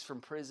got released from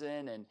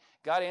prison, and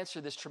God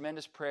answered this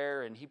tremendous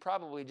prayer, and he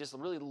probably just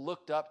really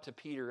looked up to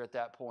Peter at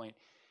that point.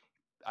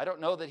 I don't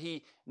know that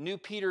he knew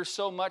Peter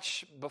so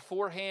much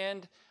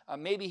beforehand.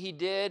 Maybe he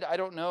did. I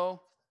don't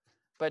know.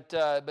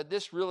 But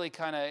this really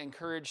kind of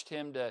encouraged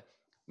him to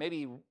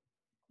maybe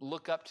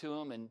look up to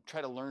him and try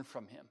to learn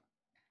from him.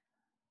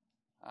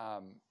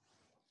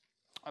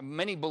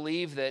 Many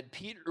believe that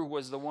Peter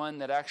was the one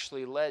that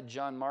actually led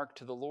John Mark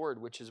to the Lord,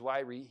 which is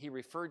why he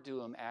referred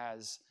to him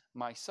as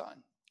my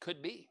son.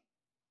 Could be.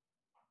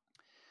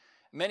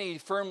 Many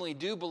firmly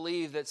do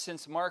believe that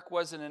since Mark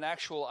wasn't an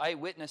actual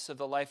eyewitness of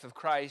the life of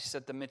Christ,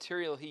 that the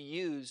material he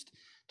used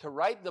to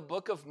write the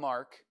book of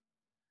Mark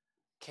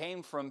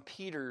came from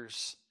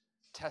Peter's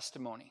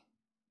testimony.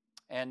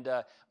 And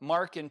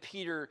Mark and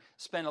Peter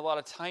spent a lot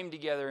of time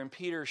together, and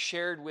Peter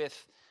shared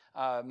with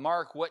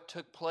Mark what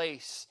took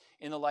place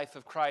in the life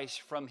of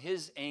Christ from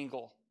his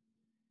angle.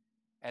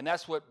 And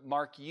that's what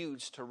Mark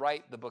used to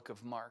write the book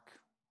of Mark.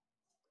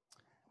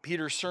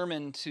 Peter's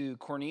sermon to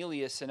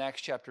Cornelius in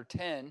Acts chapter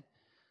 10,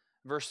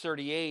 verse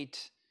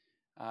 38,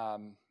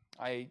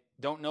 I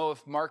don't know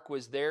if Mark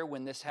was there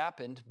when this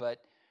happened,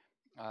 but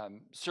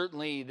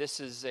certainly this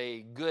is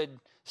a good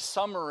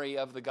summary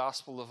of the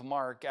Gospel of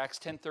Mark. Acts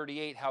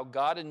 10:38, how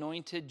God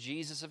anointed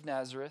Jesus of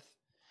Nazareth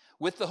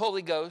with the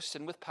Holy Ghost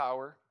and with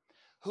power,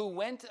 who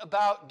went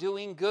about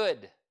doing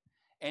good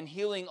and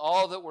healing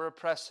all that were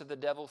oppressed of the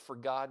devil, for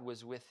God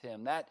was with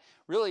him. That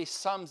really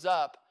sums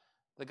up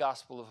the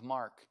Gospel of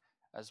Mark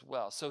as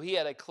well. So he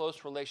had a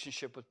close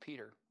relationship with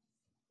Peter.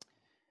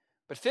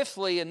 But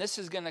fifthly, and this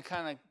is going to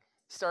kind of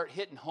start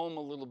hitting home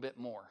a little bit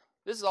more.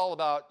 This is all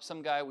about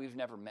some guy we've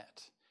never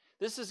met.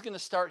 This is going to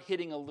start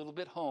hitting a little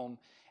bit home,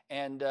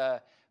 and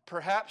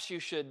perhaps you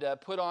should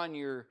put on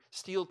your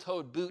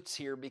steel-toed boots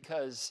here,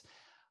 because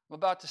I'm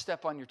about to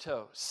step on your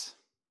toes.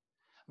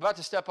 I'm about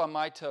to step on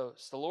my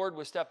toes. The Lord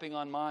was stepping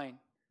on mine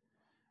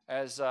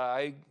as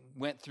I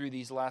went through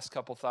these last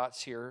couple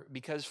thoughts here,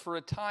 because for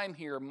a time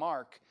here,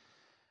 Mark,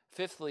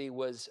 fifthly,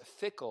 was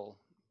fickle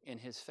in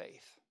his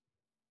faith.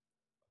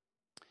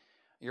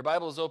 Your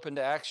Bible is open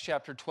to Acts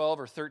chapter 12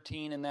 or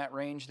 13, in that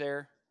range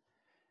there.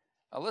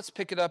 Let's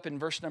pick it up in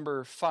verse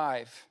number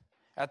 5.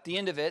 At the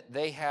end of it,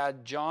 they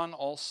had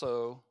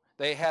also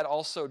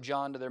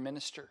John to their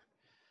minister.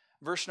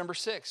 Verse number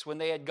 6, when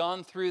they had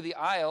gone through the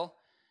isle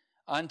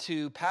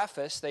unto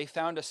Paphos, they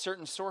found a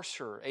certain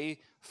sorcerer, a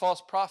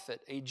false prophet,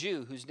 a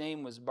Jew, whose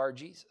name was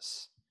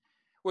Bar-Jesus,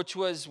 which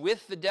was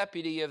with the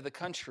deputy of the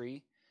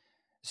country,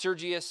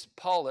 Sergius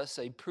Paulus,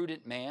 a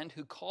prudent man,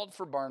 who called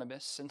for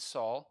Barnabas and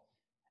Saul,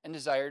 and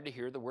desired to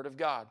hear the word of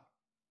God.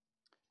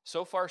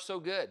 So far, so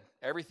good.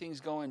 Everything's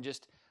going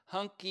just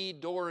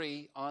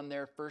hunky-dory on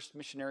their first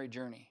missionary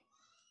journey.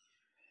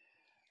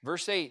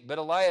 Verse 8, but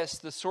Elias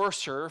the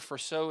sorcerer, for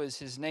so is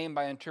his name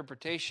by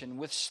interpretation,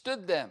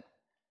 withstood them,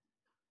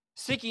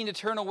 seeking to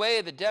turn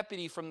away the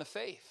deputy from the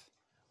faith.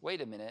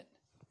 Wait a minute.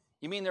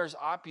 You mean there's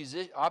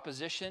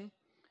opposition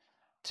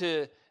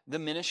to the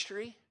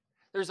ministry?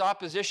 There's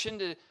opposition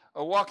to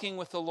walking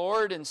with the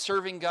Lord and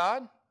serving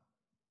God?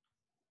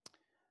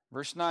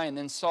 Verse 9,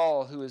 then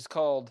Saul, who is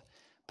called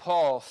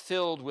Paul,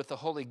 filled with the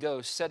Holy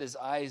Ghost, set his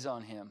eyes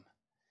on him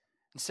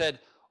and said,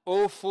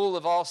 O full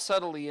of all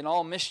subtlety and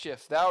all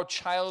mischief, thou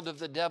child of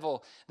the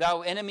devil,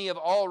 thou enemy of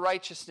all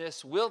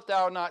righteousness, wilt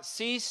thou not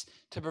cease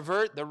to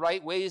pervert the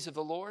right ways of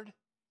the Lord?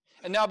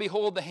 And now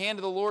behold, the hand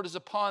of the Lord is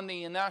upon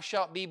thee, and thou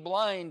shalt be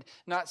blind,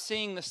 not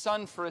seeing the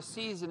sun for a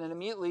season. And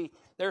immediately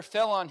there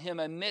fell on him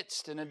a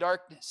mist and a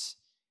darkness,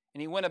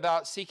 and he went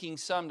about seeking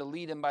some to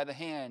lead him by the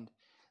hand.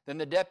 Then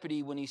the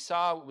deputy, when he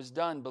saw what was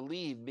done,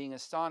 believed, being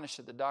astonished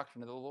at the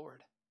doctrine of the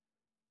Lord.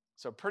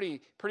 So pretty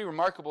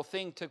remarkable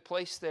thing took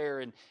place there,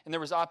 and there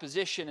was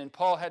opposition, and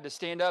Paul had to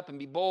stand up and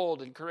be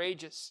bold and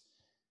courageous.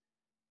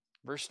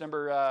 Verse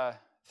number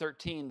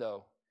 13,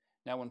 though.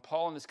 Now when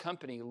Paul and his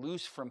company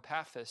loosed from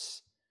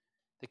Paphos,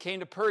 they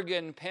came to Perga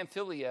and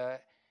Pamphylia,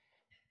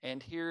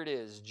 and here it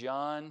is,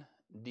 John,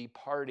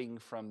 departing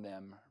from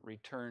them,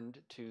 returned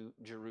to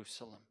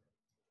Jerusalem.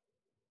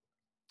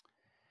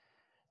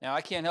 Now,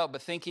 I can't help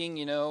but thinking,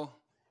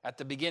 at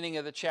the beginning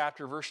of the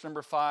chapter, verse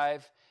number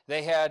 5,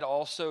 they had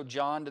also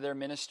John to their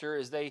minister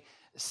as they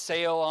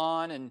sail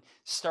on and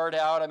start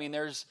out. I mean,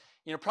 there's,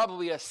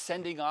 probably a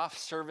sending off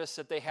service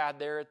that they had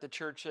there at the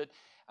church at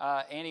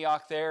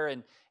Antioch there,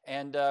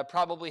 and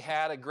probably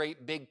had a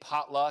great big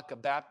potluck,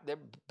 a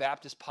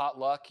Baptist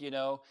potluck,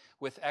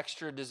 with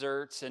extra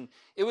desserts. And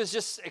it was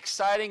just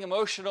exciting,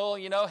 emotional,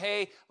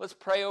 hey, let's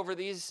pray over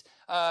these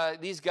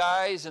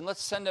guys and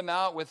let's send them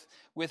out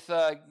with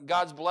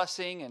God's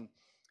blessing.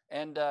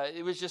 And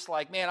it was just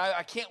like, man,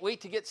 I can't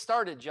wait to get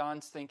started,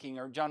 John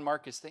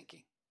Mark is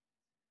thinking.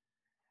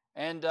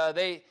 And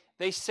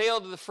they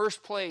sailed to the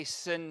first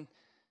place, and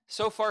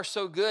so far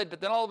so good.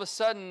 But then all of a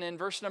sudden, in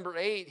verse number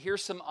 8,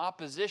 here's some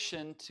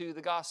opposition to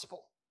the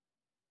gospel.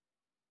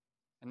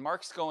 And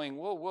Mark's going,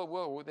 whoa,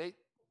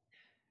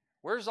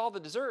 where's all the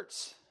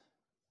desserts?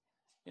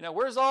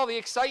 Where's all the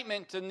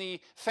excitement and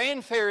the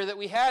fanfare that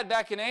we had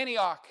back in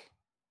Antioch?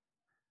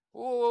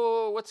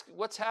 Whoa,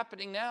 what's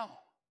happening now?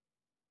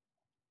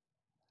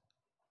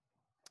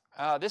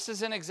 This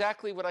isn't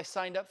exactly what I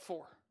signed up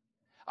for.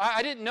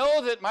 I didn't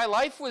know that my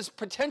life was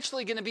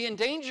potentially going to be in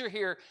danger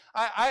here.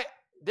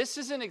 this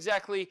isn't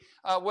exactly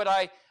what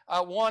I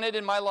wanted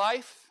in my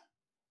life.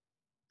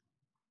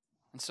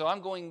 And so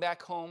I'm going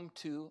back home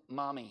to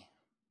mommy.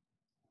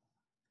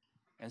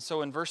 And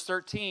so in verse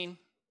 13,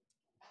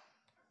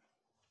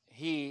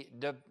 he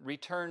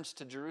returns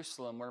to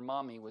Jerusalem where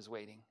mommy was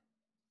waiting.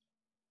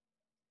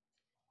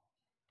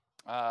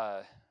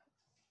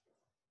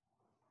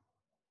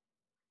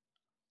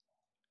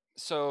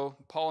 So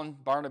Paul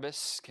and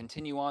Barnabas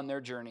continue on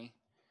their journey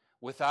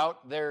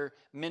without their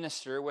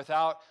minister,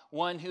 without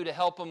one who to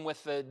help them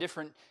with the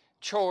different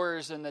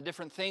chores and the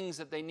different things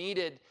that they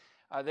needed.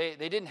 They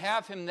didn't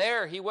have him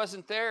there. He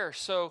wasn't there.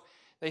 So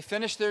they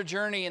finish their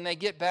journey and they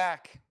get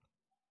back.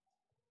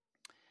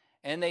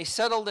 And they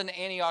settled in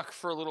Antioch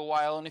for a little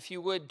while. And if you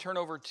would, turn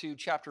over to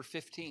chapter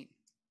 15.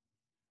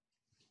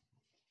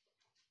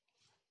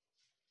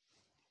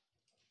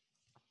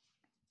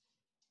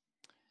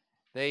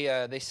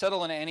 They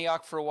settle in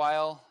Antioch for a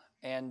while.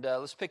 And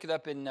let's pick it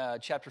up in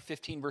chapter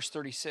 15, verse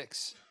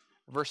 36.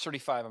 Verse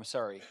 35, I'm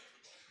sorry.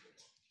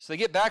 So they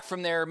get back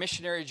from their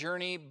missionary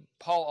journey.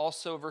 Paul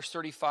also, verse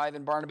 35,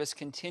 and Barnabas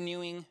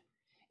continuing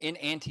in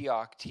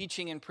Antioch,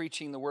 teaching and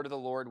preaching the word of the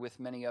Lord with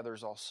many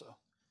others also.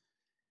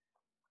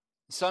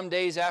 Some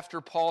days after,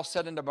 Paul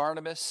said unto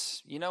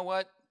Barnabas, you know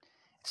what?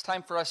 It's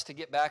time for us to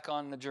get back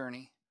on the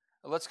journey.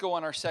 Let's go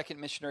on our second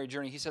missionary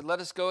journey. He said,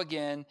 let us go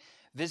again,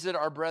 visit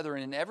our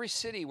brethren in every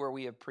city where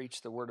we have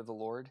preached the word of the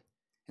Lord,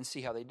 and see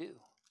how they do.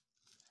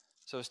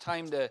 So it's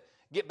time to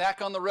get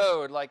back on the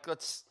road. Like,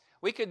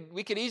 we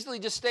could easily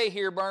just stay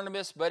here,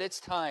 Barnabas, but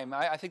it's time.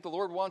 I think the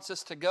Lord wants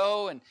us to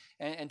go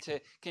and to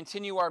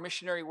continue our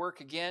missionary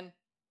work again.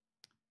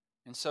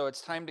 And so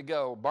it's time to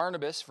go.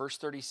 Barnabas, verse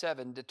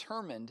 37,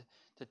 determined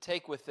to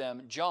take with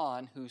them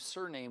John, whose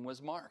surname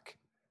was Mark.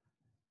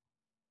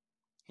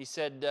 He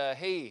said,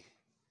 hey,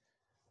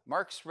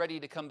 Mark's ready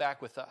to come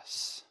back with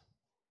us.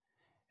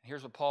 And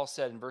here's what Paul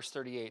said in verse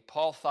 38.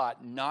 Paul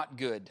thought not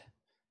good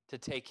to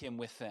take him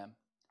with them,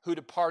 who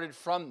departed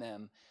from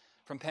them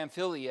from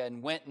Pamphylia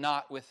and went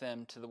not with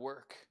them to the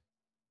work.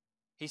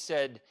 He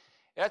said,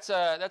 that's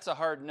a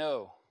hard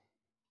no,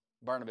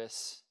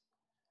 Barnabas.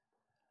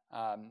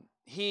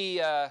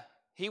 He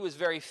was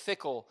very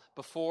fickle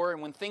before,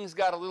 and when things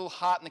got a little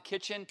hot in the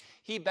kitchen,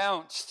 he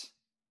bounced.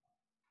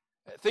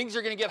 Things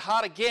are going to get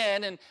hot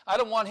again, and I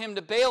don't want him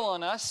to bail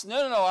on us.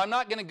 No, I'm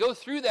not going to go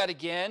through that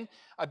again.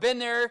 I've been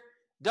there,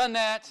 done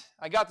that.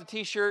 I got the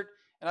t-shirt,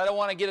 and I don't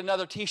want to get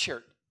another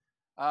t-shirt.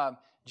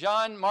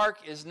 John Mark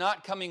is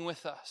not coming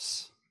with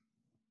us.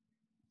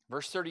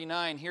 Verse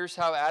 39, here's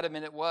how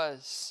adamant it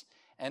was.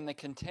 And the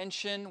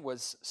contention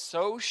was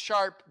so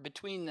sharp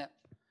between them,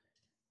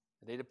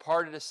 they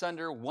departed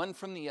asunder one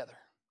from the other.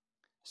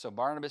 So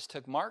Barnabas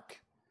took Mark,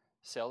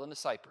 sailed into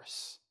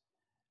Cyprus.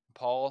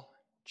 Paul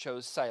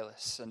chose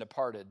Silas and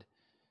departed,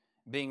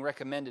 being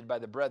recommended by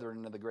the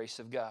brethren of the grace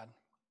of God.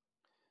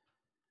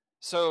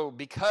 So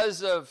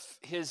because of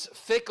his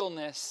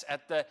fickleness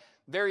at the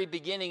very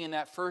beginning in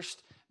that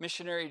first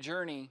missionary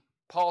journey,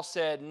 Paul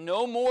said,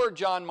 no more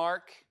John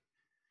Mark.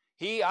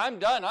 I'm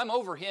done. I'm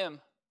over him.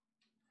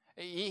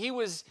 He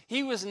was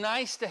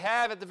nice to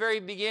have at the very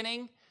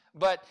beginning,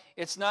 but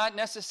it's not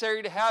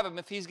necessary to have him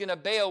if he's going to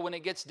bail when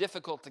it gets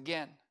difficult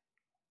again.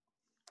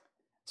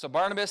 So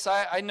Barnabas,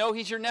 I know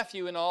he's your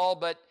nephew and all,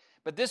 but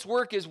this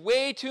work is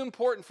way too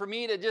important for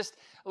me to just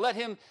let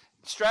him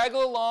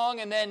straggle along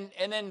and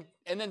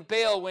then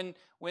bail when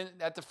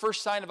at the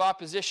first sign of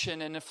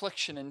opposition and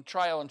affliction and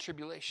trial and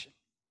tribulation.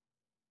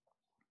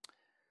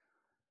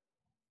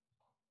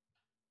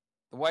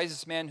 The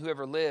wisest man who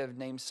ever lived,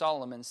 named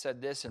Solomon,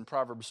 said this in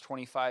Proverbs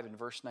 25 and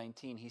verse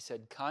 19. He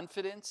said,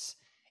 confidence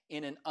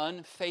in an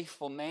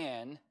unfaithful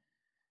man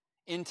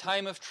in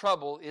time of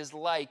trouble is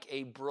like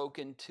a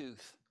broken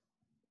tooth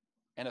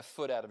and a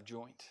foot out of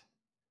joint.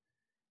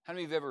 How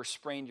many of you have ever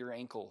sprained your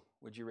ankle?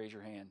 Would you raise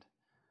your hand?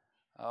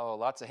 Oh,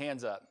 lots of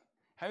hands up.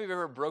 How many of you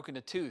have ever broken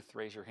a tooth?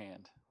 Raise your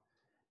hand.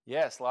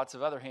 Yes, lots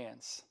of other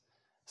hands.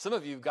 Some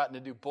of you have gotten to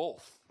do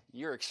both.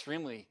 You're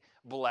extremely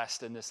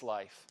blessed in this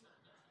life.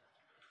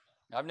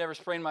 I've never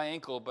sprained my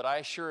ankle, but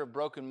I sure have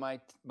broken my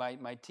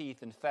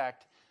teeth. In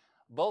fact,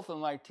 both of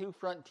my two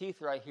front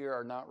teeth right here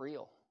are not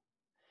real.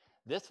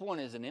 This one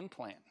is an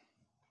implant.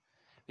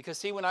 Because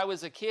see, when I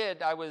was a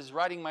kid, I was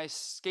riding my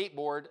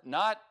skateboard,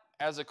 not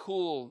as a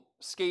cool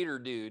skater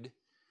dude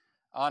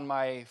on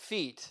my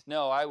feet.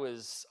 No, I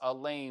was a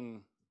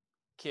lame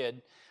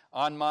kid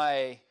on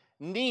my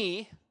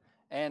knee,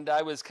 and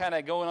I was kind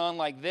of going on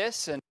like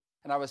this, and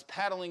I was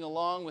paddling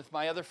along with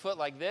my other foot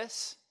like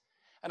this.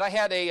 And I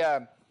had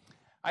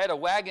a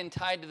wagon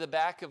tied to the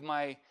back of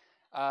my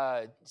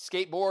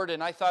skateboard,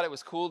 and I thought it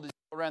was cool to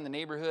go around the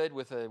neighborhood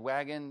with a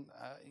wagon.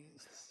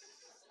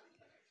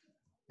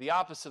 The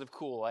opposite of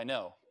cool, I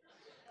know.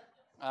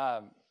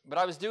 But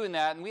I was doing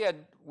that, and we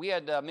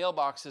had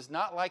mailboxes,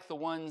 not like the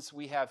ones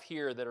we have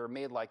here that are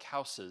made like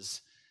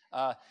houses.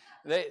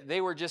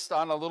 They were just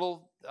on a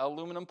little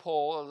aluminum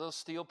pole, a little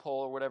steel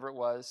pole or whatever it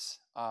was,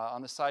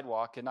 on the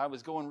sidewalk, and I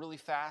was going really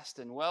fast,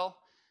 and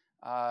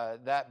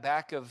that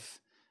back of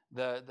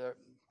the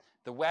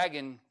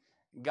wagon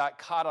got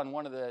caught on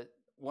one of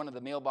one of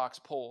the mailbox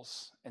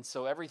poles, and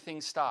so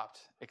everything stopped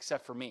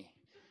except for me.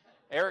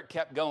 Eric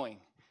kept going,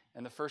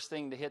 and the first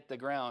thing to hit the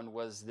ground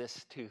was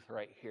this tooth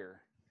right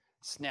here.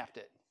 Snapped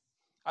it.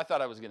 I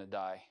thought I was going to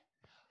die.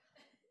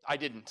 I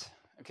didn't.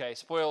 Okay,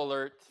 spoiler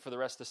alert for the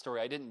rest of the story.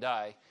 I didn't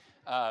die,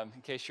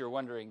 in case you're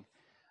wondering.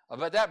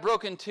 But that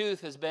broken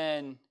tooth has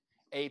been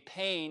a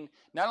pain,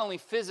 not only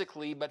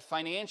physically, but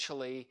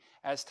financially,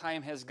 as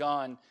time has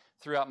gone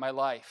throughout my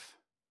life.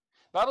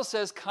 The Bible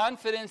says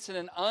confidence in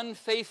an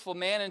unfaithful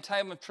man in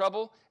time of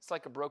trouble, it's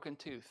like a broken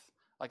tooth.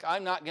 Like,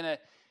 I'm not going to,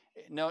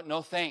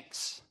 no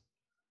thanks.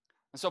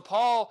 And so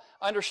Paul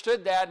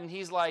understood that, and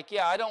he's like,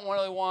 yeah, I don't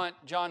really want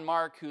John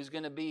Mark who's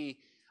going to be,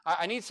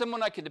 I need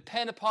someone I can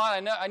depend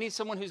upon. I need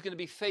someone who's going to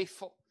be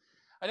faithful.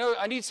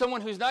 I need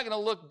someone who's not going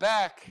to look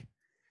back.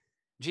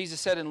 Jesus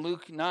said in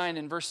Luke 9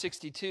 and verse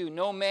 62,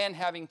 no man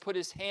having put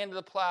his hand to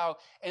the plow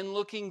and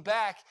looking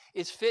back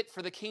is fit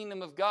for the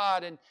kingdom of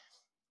God. And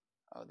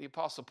the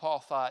Apostle Paul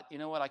thought, you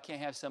know what, I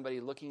can't have somebody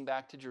looking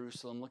back to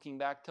Jerusalem, looking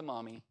back to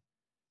mommy,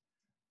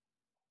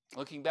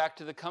 looking back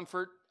to the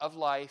comfort of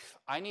life.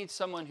 I need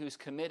someone who's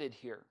committed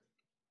here.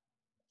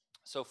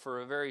 So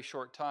for a very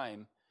short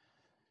time,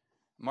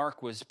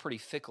 Mark was pretty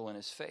fickle in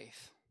his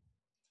faith.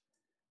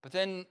 But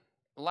then,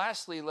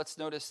 lastly, let's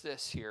notice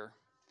this here.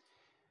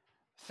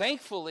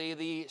 Thankfully,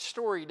 the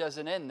story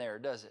doesn't end there,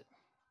 does it?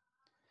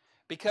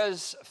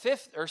 Because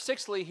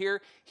sixthly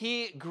here,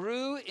 he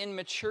grew in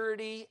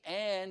maturity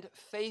and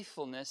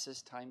faithfulness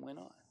as time went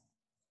on.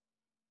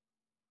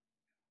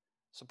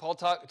 So Paul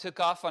took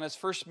off on his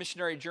first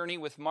missionary journey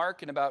with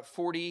Mark in about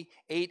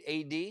 48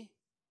 AD.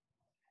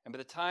 And by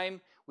the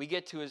time we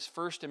get to his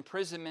first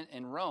imprisonment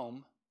in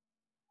Rome,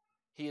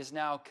 he is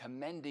now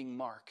commending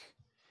Mark.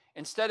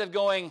 Instead of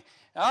going,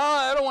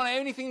 I don't want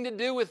anything to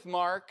do with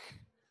Mark,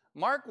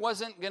 Mark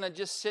wasn't going to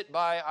just sit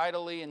by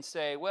idly and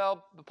say,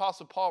 well,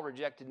 Apostle Paul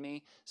rejected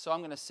me, so I'm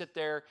going to sit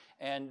there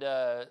and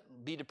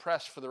be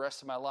depressed for the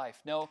rest of my life.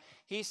 No,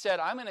 he said,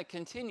 I'm going to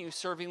continue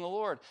serving the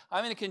Lord.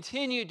 I'm going to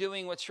continue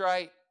doing what's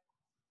right.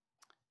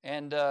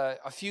 And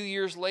a few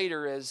years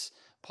later, as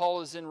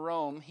Paul is in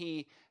Rome,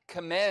 he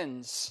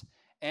commends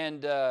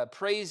and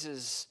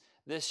praises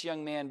this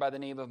young man by the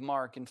name of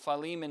Mark. And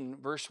Philemon,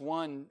 verse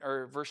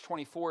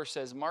 24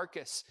 says,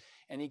 Marcus,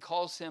 and he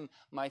calls him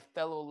my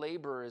fellow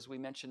laborer, as we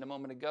mentioned a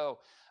moment ago.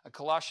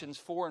 Colossians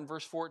 4 and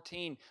verse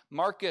 14,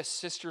 Marcus,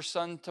 sister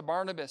son to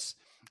Barnabas,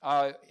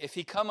 if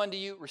he come unto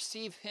you,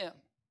 receive him.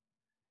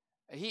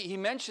 He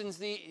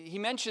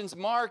mentions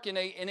Mark in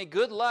a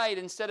good light,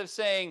 instead of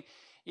saying,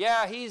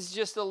 yeah, he's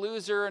just a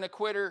loser and a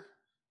quitter.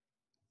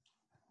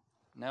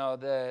 No,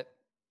 that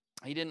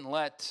he didn't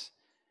let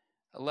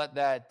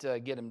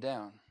that get him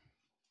down.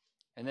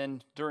 And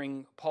then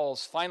during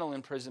Paul's final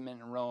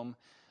imprisonment in Rome,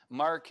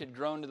 Mark had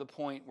grown to the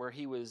point where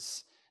he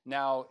was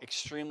now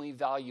extremely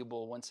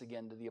valuable once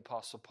again to the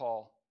Apostle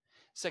Paul.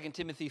 2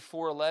 Timothy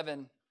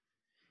 4:11,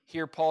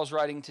 here Paul's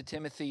writing to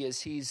Timothy as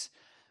he's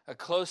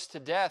close to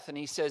death, and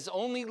he says,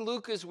 only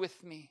Luke is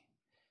with me.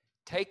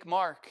 Take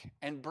Mark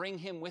and bring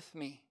him with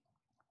me.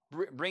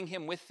 Bring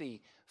him with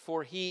thee,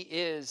 for he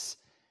is,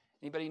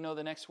 anybody know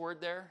the next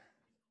word there?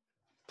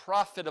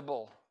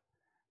 Profitable.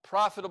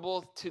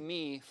 Profitable to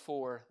me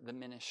for the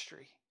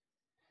ministry.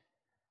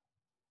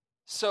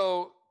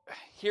 So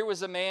here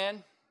was a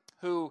man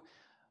who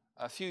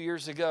a few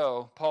years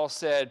ago, Paul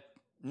said,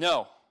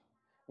 no,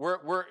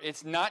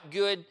 it's not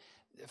good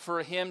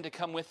for him to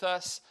come with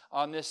us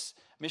on this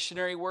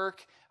missionary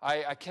work.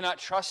 I cannot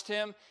trust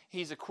him.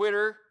 He's a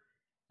quitter.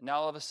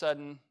 Now all of a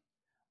sudden,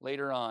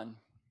 later on,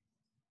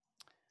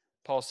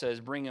 Paul says,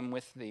 bring him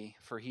with thee,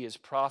 for he is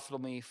profitable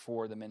me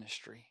for the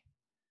ministry.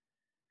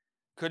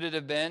 Could it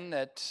have been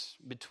that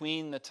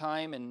between the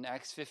time in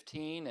Acts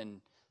 15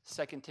 and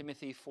 2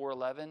 Timothy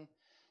 4:11,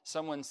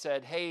 someone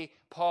said, hey,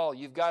 Paul,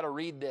 you've got to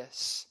read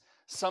this.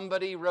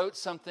 Somebody wrote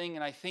something,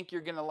 and I think you're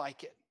going to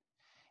like it.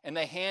 And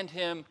they hand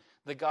him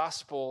the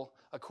gospel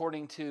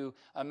according to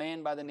a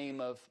man by the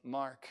name of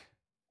Mark.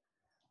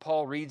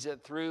 Paul reads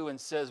it through and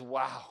says,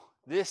 wow,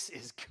 this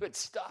is good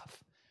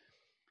stuff.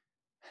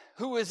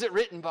 Who is it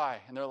written by?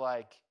 And they're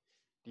like,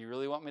 do you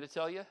really want me to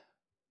tell you?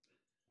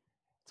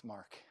 It's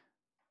Mark.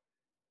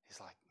 He's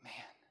like, man,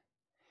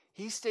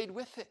 he stayed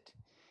with it.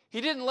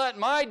 He didn't let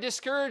my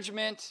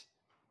discouragement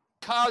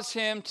cause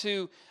him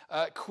to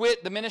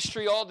quit the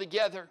ministry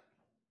altogether.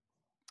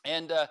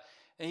 And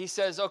he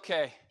says,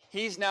 okay,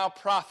 he's now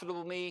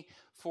profitable me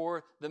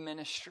for the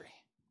ministry.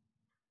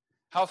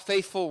 How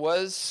faithful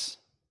was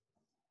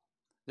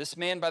this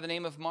man by the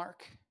name of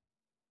Mark?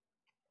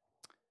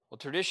 Well,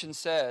 tradition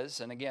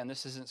says, and again,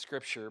 this isn't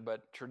scripture,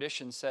 but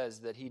tradition says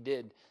that he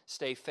did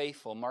stay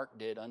faithful, Mark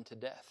did, unto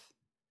death.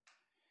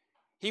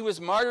 He was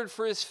martyred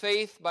for his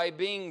faith by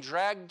being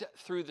dragged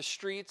through the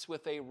streets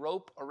with a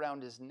rope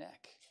around his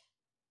neck.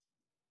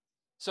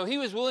 So he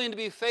was willing to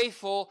be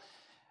faithful.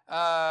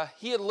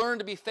 He had learned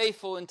to be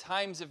faithful in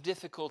times of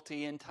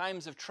difficulty, in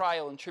times of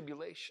trial and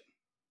tribulation.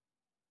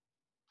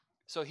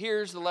 So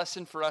here's the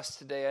lesson for us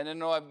today. I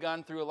know I've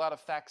gone through a lot of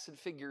facts and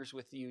figures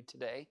with you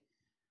today.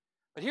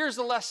 But here's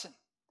the lesson.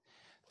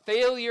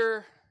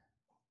 Failure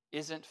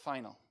isn't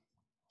final.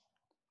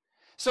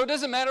 So it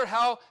doesn't matter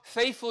how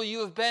faithful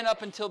you have been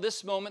up until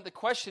this moment. The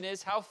question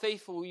is, how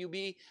faithful will you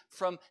be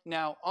from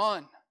now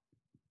on?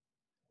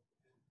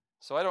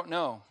 So I don't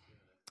know.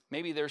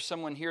 Maybe there's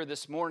someone here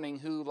this morning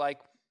who, like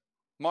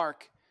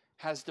Mark,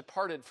 has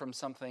departed from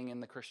something in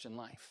the Christian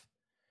life.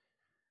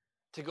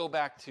 To go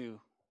back to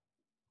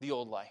the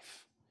old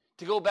life.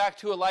 To go back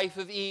to a life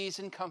of ease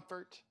and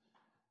comfort.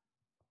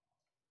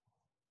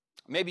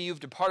 Maybe you've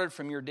departed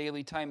from your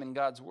daily time in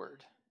God's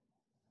Word.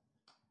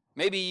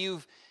 Maybe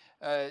you've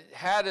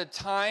had a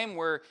time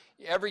where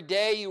every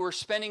day you were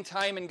spending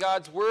time in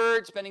God's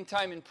Word, spending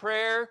time in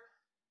prayer.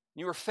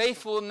 You were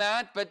faithful in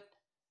that, but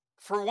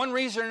for one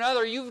reason or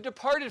another, you've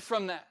departed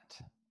from that.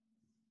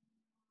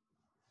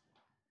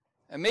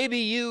 And maybe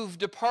you've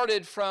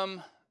departed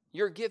from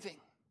your giving.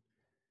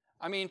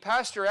 I mean,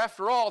 Pastor,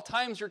 after all,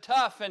 times are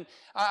tough, and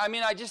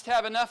I just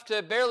have enough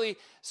to barely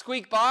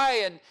squeak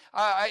by, and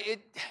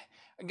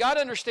God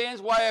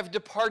understands why I've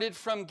departed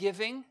from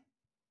giving.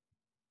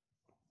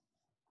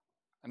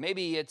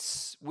 Maybe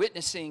it's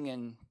witnessing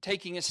and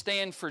taking a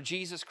stand for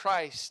Jesus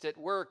Christ at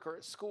work or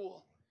at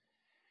school.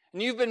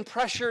 And you've been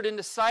pressured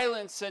into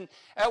silence, and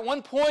at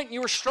one point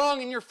you were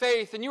strong in your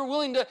faith, and you were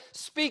willing to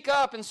speak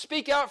up and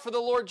speak out for the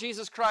Lord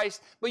Jesus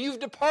Christ, but you've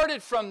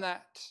departed from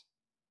that.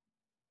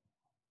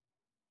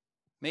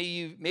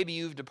 Maybe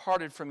you've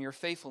departed from your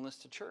faithfulness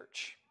to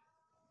church.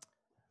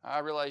 I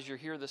realize you're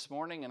here this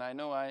morning, and I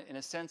know in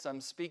a sense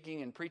I'm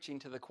speaking and preaching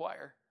to the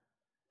choir.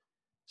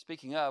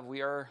 Speaking of,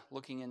 we are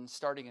looking and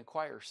starting a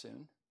choir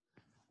soon.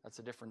 That's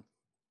a different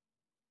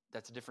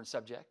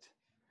subject.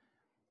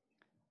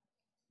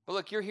 But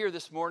look, you're here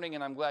this morning,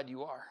 and I'm glad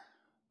you are.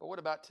 But what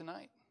about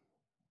tonight?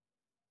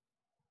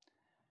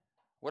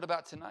 What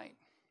about tonight?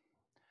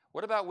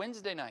 What about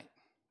Wednesday night?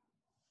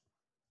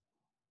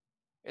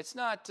 It's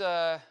not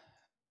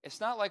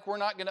like we're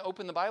not going to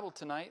open the Bible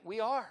tonight.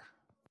 We are.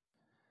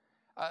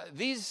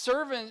 These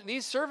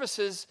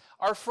services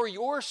are for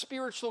your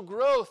spiritual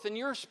growth and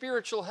your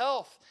spiritual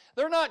health.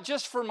 They're not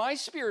just for my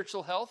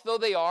spiritual health, though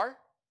they are.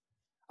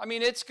 I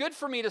mean, it's good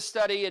for me to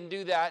study and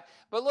do that.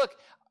 But look,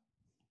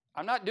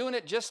 I'm not doing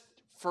it just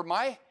for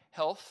my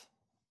health.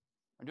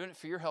 I'm doing it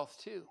for your health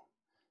too.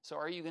 So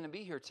are you going to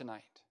be here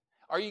tonight?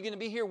 Are you going to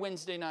be here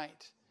Wednesday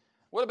night?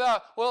 What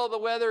about, well, the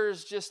weather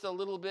is just a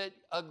little bit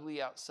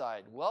ugly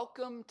outside.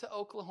 Welcome to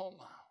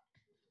Oklahoma.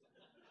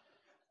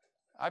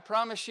 I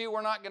promise you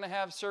we're not going to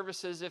have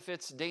services if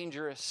it's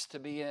dangerous to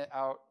be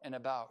out and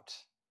about.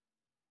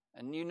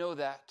 And you know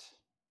that.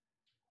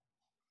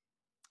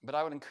 But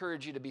I would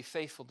encourage you to be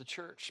faithful to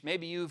church.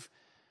 Maybe you've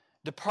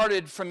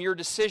departed from your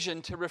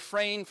decision to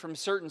refrain from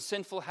certain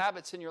sinful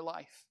habits in your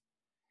life.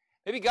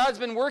 Maybe God's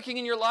been working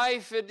in your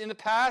life in the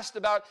past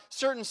about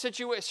certain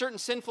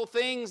sinful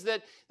things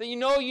that you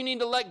know you need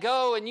to let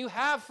go, and you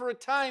have for a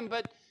time,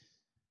 but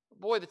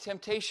boy, the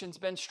temptation's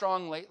been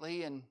strong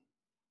lately, and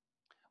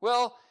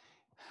well,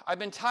 I've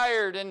been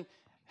tired and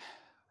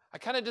I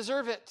kind of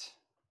deserve it.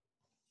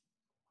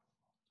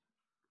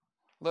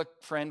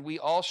 Look, friend, we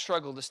all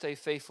struggle to stay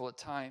faithful at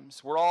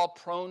times. We're all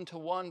prone to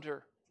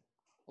wander.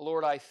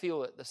 Lord, I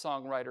feel it, the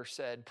songwriter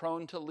said.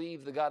 Prone to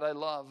leave the God I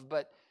love.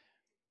 But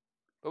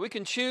we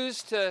can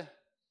choose to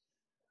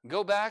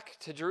go back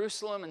to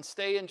Jerusalem and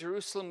stay in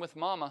Jerusalem with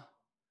Mama,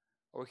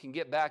 or we can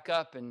get back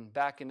up and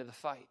back into the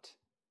fight.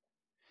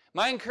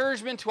 My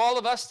encouragement to all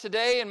of us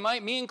today, and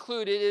me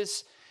included,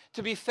 is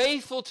to be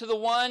faithful to the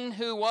one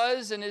who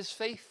was and is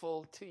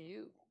faithful to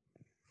you.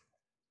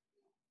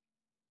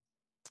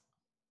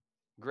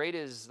 Great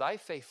is thy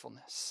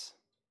faithfulness,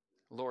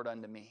 Lord,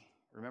 unto me.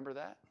 Remember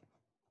that?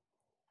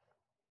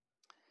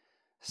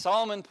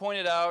 Solomon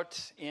pointed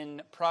out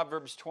in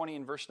Proverbs 20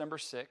 and verse number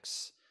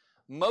 6,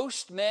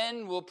 most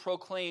men will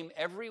proclaim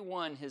every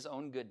one his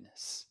own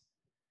goodness.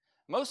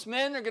 Most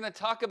men are going to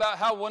talk about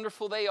how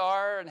wonderful they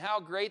are and how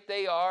great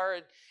they are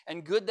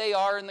and good they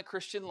are in the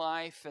Christian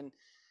life. And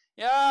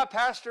yeah,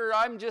 Pastor,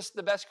 I'm just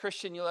the best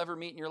Christian you'll ever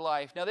meet in your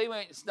life. Now, they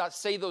might not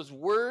say those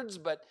words,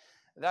 but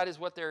that is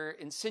what they're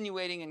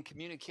insinuating and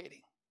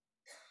communicating.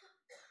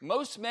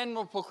 Most men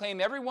will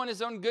proclaim everyone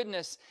his own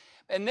goodness.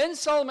 And then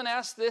Solomon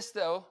asked this,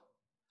 though,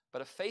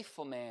 but a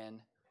faithful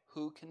man,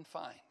 who can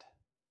find?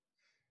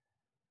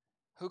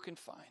 Who can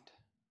find?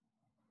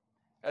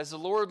 As the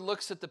Lord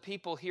looks at the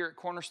people here at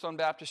Cornerstone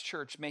Baptist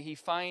Church, may He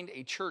find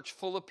a church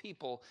full of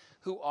people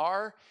who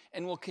are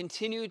and will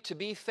continue to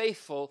be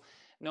faithful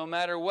no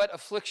matter what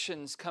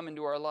afflictions come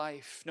into our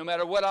life, no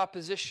matter what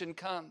opposition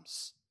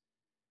comes.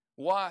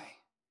 Why?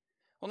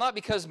 Well, not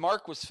because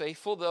Mark was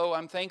faithful, though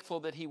I'm thankful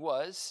that he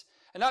was,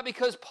 and not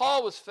because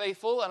Paul was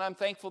faithful, and I'm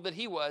thankful that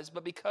he was,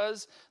 but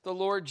because the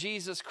Lord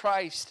Jesus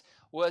Christ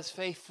was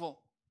faithful.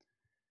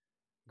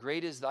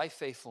 Great is thy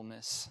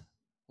faithfulness,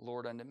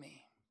 Lord, unto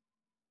me.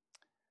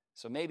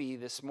 So maybe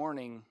this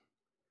morning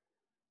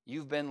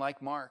you've been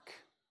like Mark,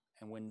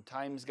 and when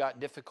times got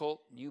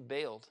difficult, you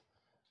bailed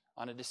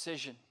on a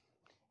decision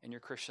in your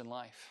Christian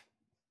life.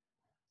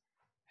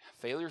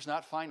 Failure's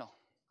not final,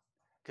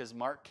 because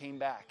Mark came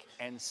back,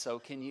 and so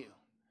can you.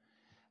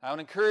 I would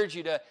encourage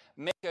you to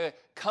make a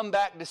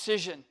comeback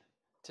decision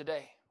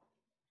today.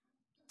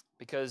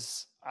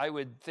 Because I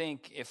would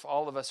think if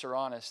all of us are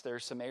honest, there are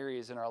some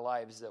areas in our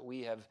lives that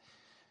we have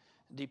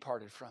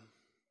departed from.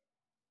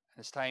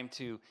 It's time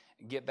to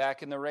get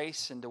back in the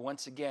race and to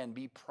once again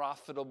be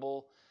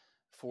profitable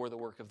for the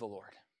work of the Lord.